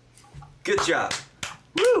 Good job.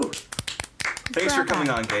 Woo! Thanks for coming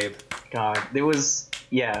on, Gabe. God, it was.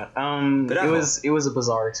 Yeah, it was a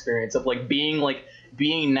bizarre experience of like being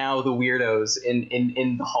now the weirdos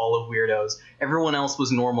in the Hall of Weirdos. Everyone else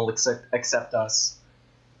was normal except us,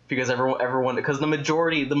 because everyone because the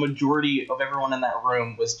majority of everyone in that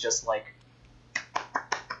room was just like,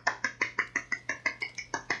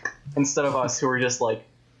 instead of us who were just like,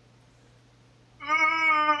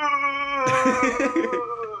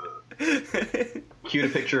 queued a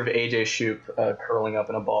picture of AJ Shoop curling up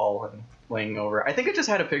in a ball and laying over. I think I just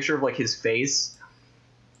had a picture of like his face.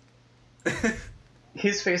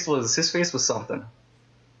 His face was something.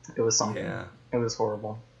 It was something. Yeah. It was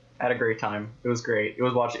horrible. I had a great time. It was great. It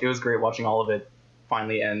was great watching all of it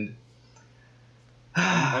finally end.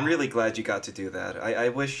 I'm really glad you got to do that. I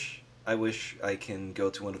wish I can go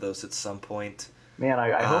to one of those at some point. Man,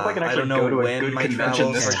 I hope I can I don't actually know go to a when good my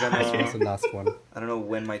convention travels this are gonna- time. That was the last one. I don't know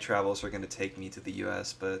when my travels are going to take me to the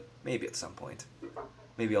U.S., but maybe at some point.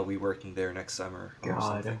 Maybe I'll be working there next summer or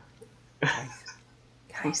something.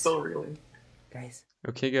 I'm so really. Guys.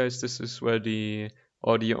 Okay, guys, this is where the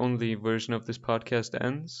audio-only version of this podcast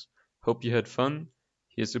ends. Hope you had fun.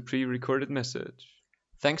 Here's a pre-recorded message.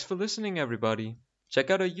 Thanks for listening, everybody.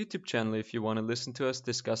 Check out our YouTube channel if you want to listen to us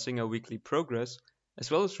discussing our weekly progress, as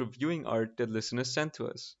well as reviewing art that listeners sent to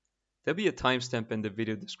us. There'll be a timestamp in the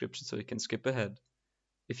video description so you can skip ahead.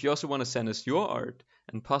 If you also want to send us your art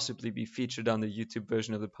and possibly be featured on the YouTube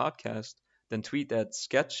version of the podcast, then tweet at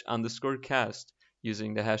sketch_cast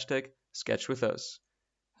using the hashtag sketchwithus.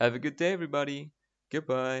 Have a good day, everybody.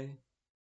 Goodbye.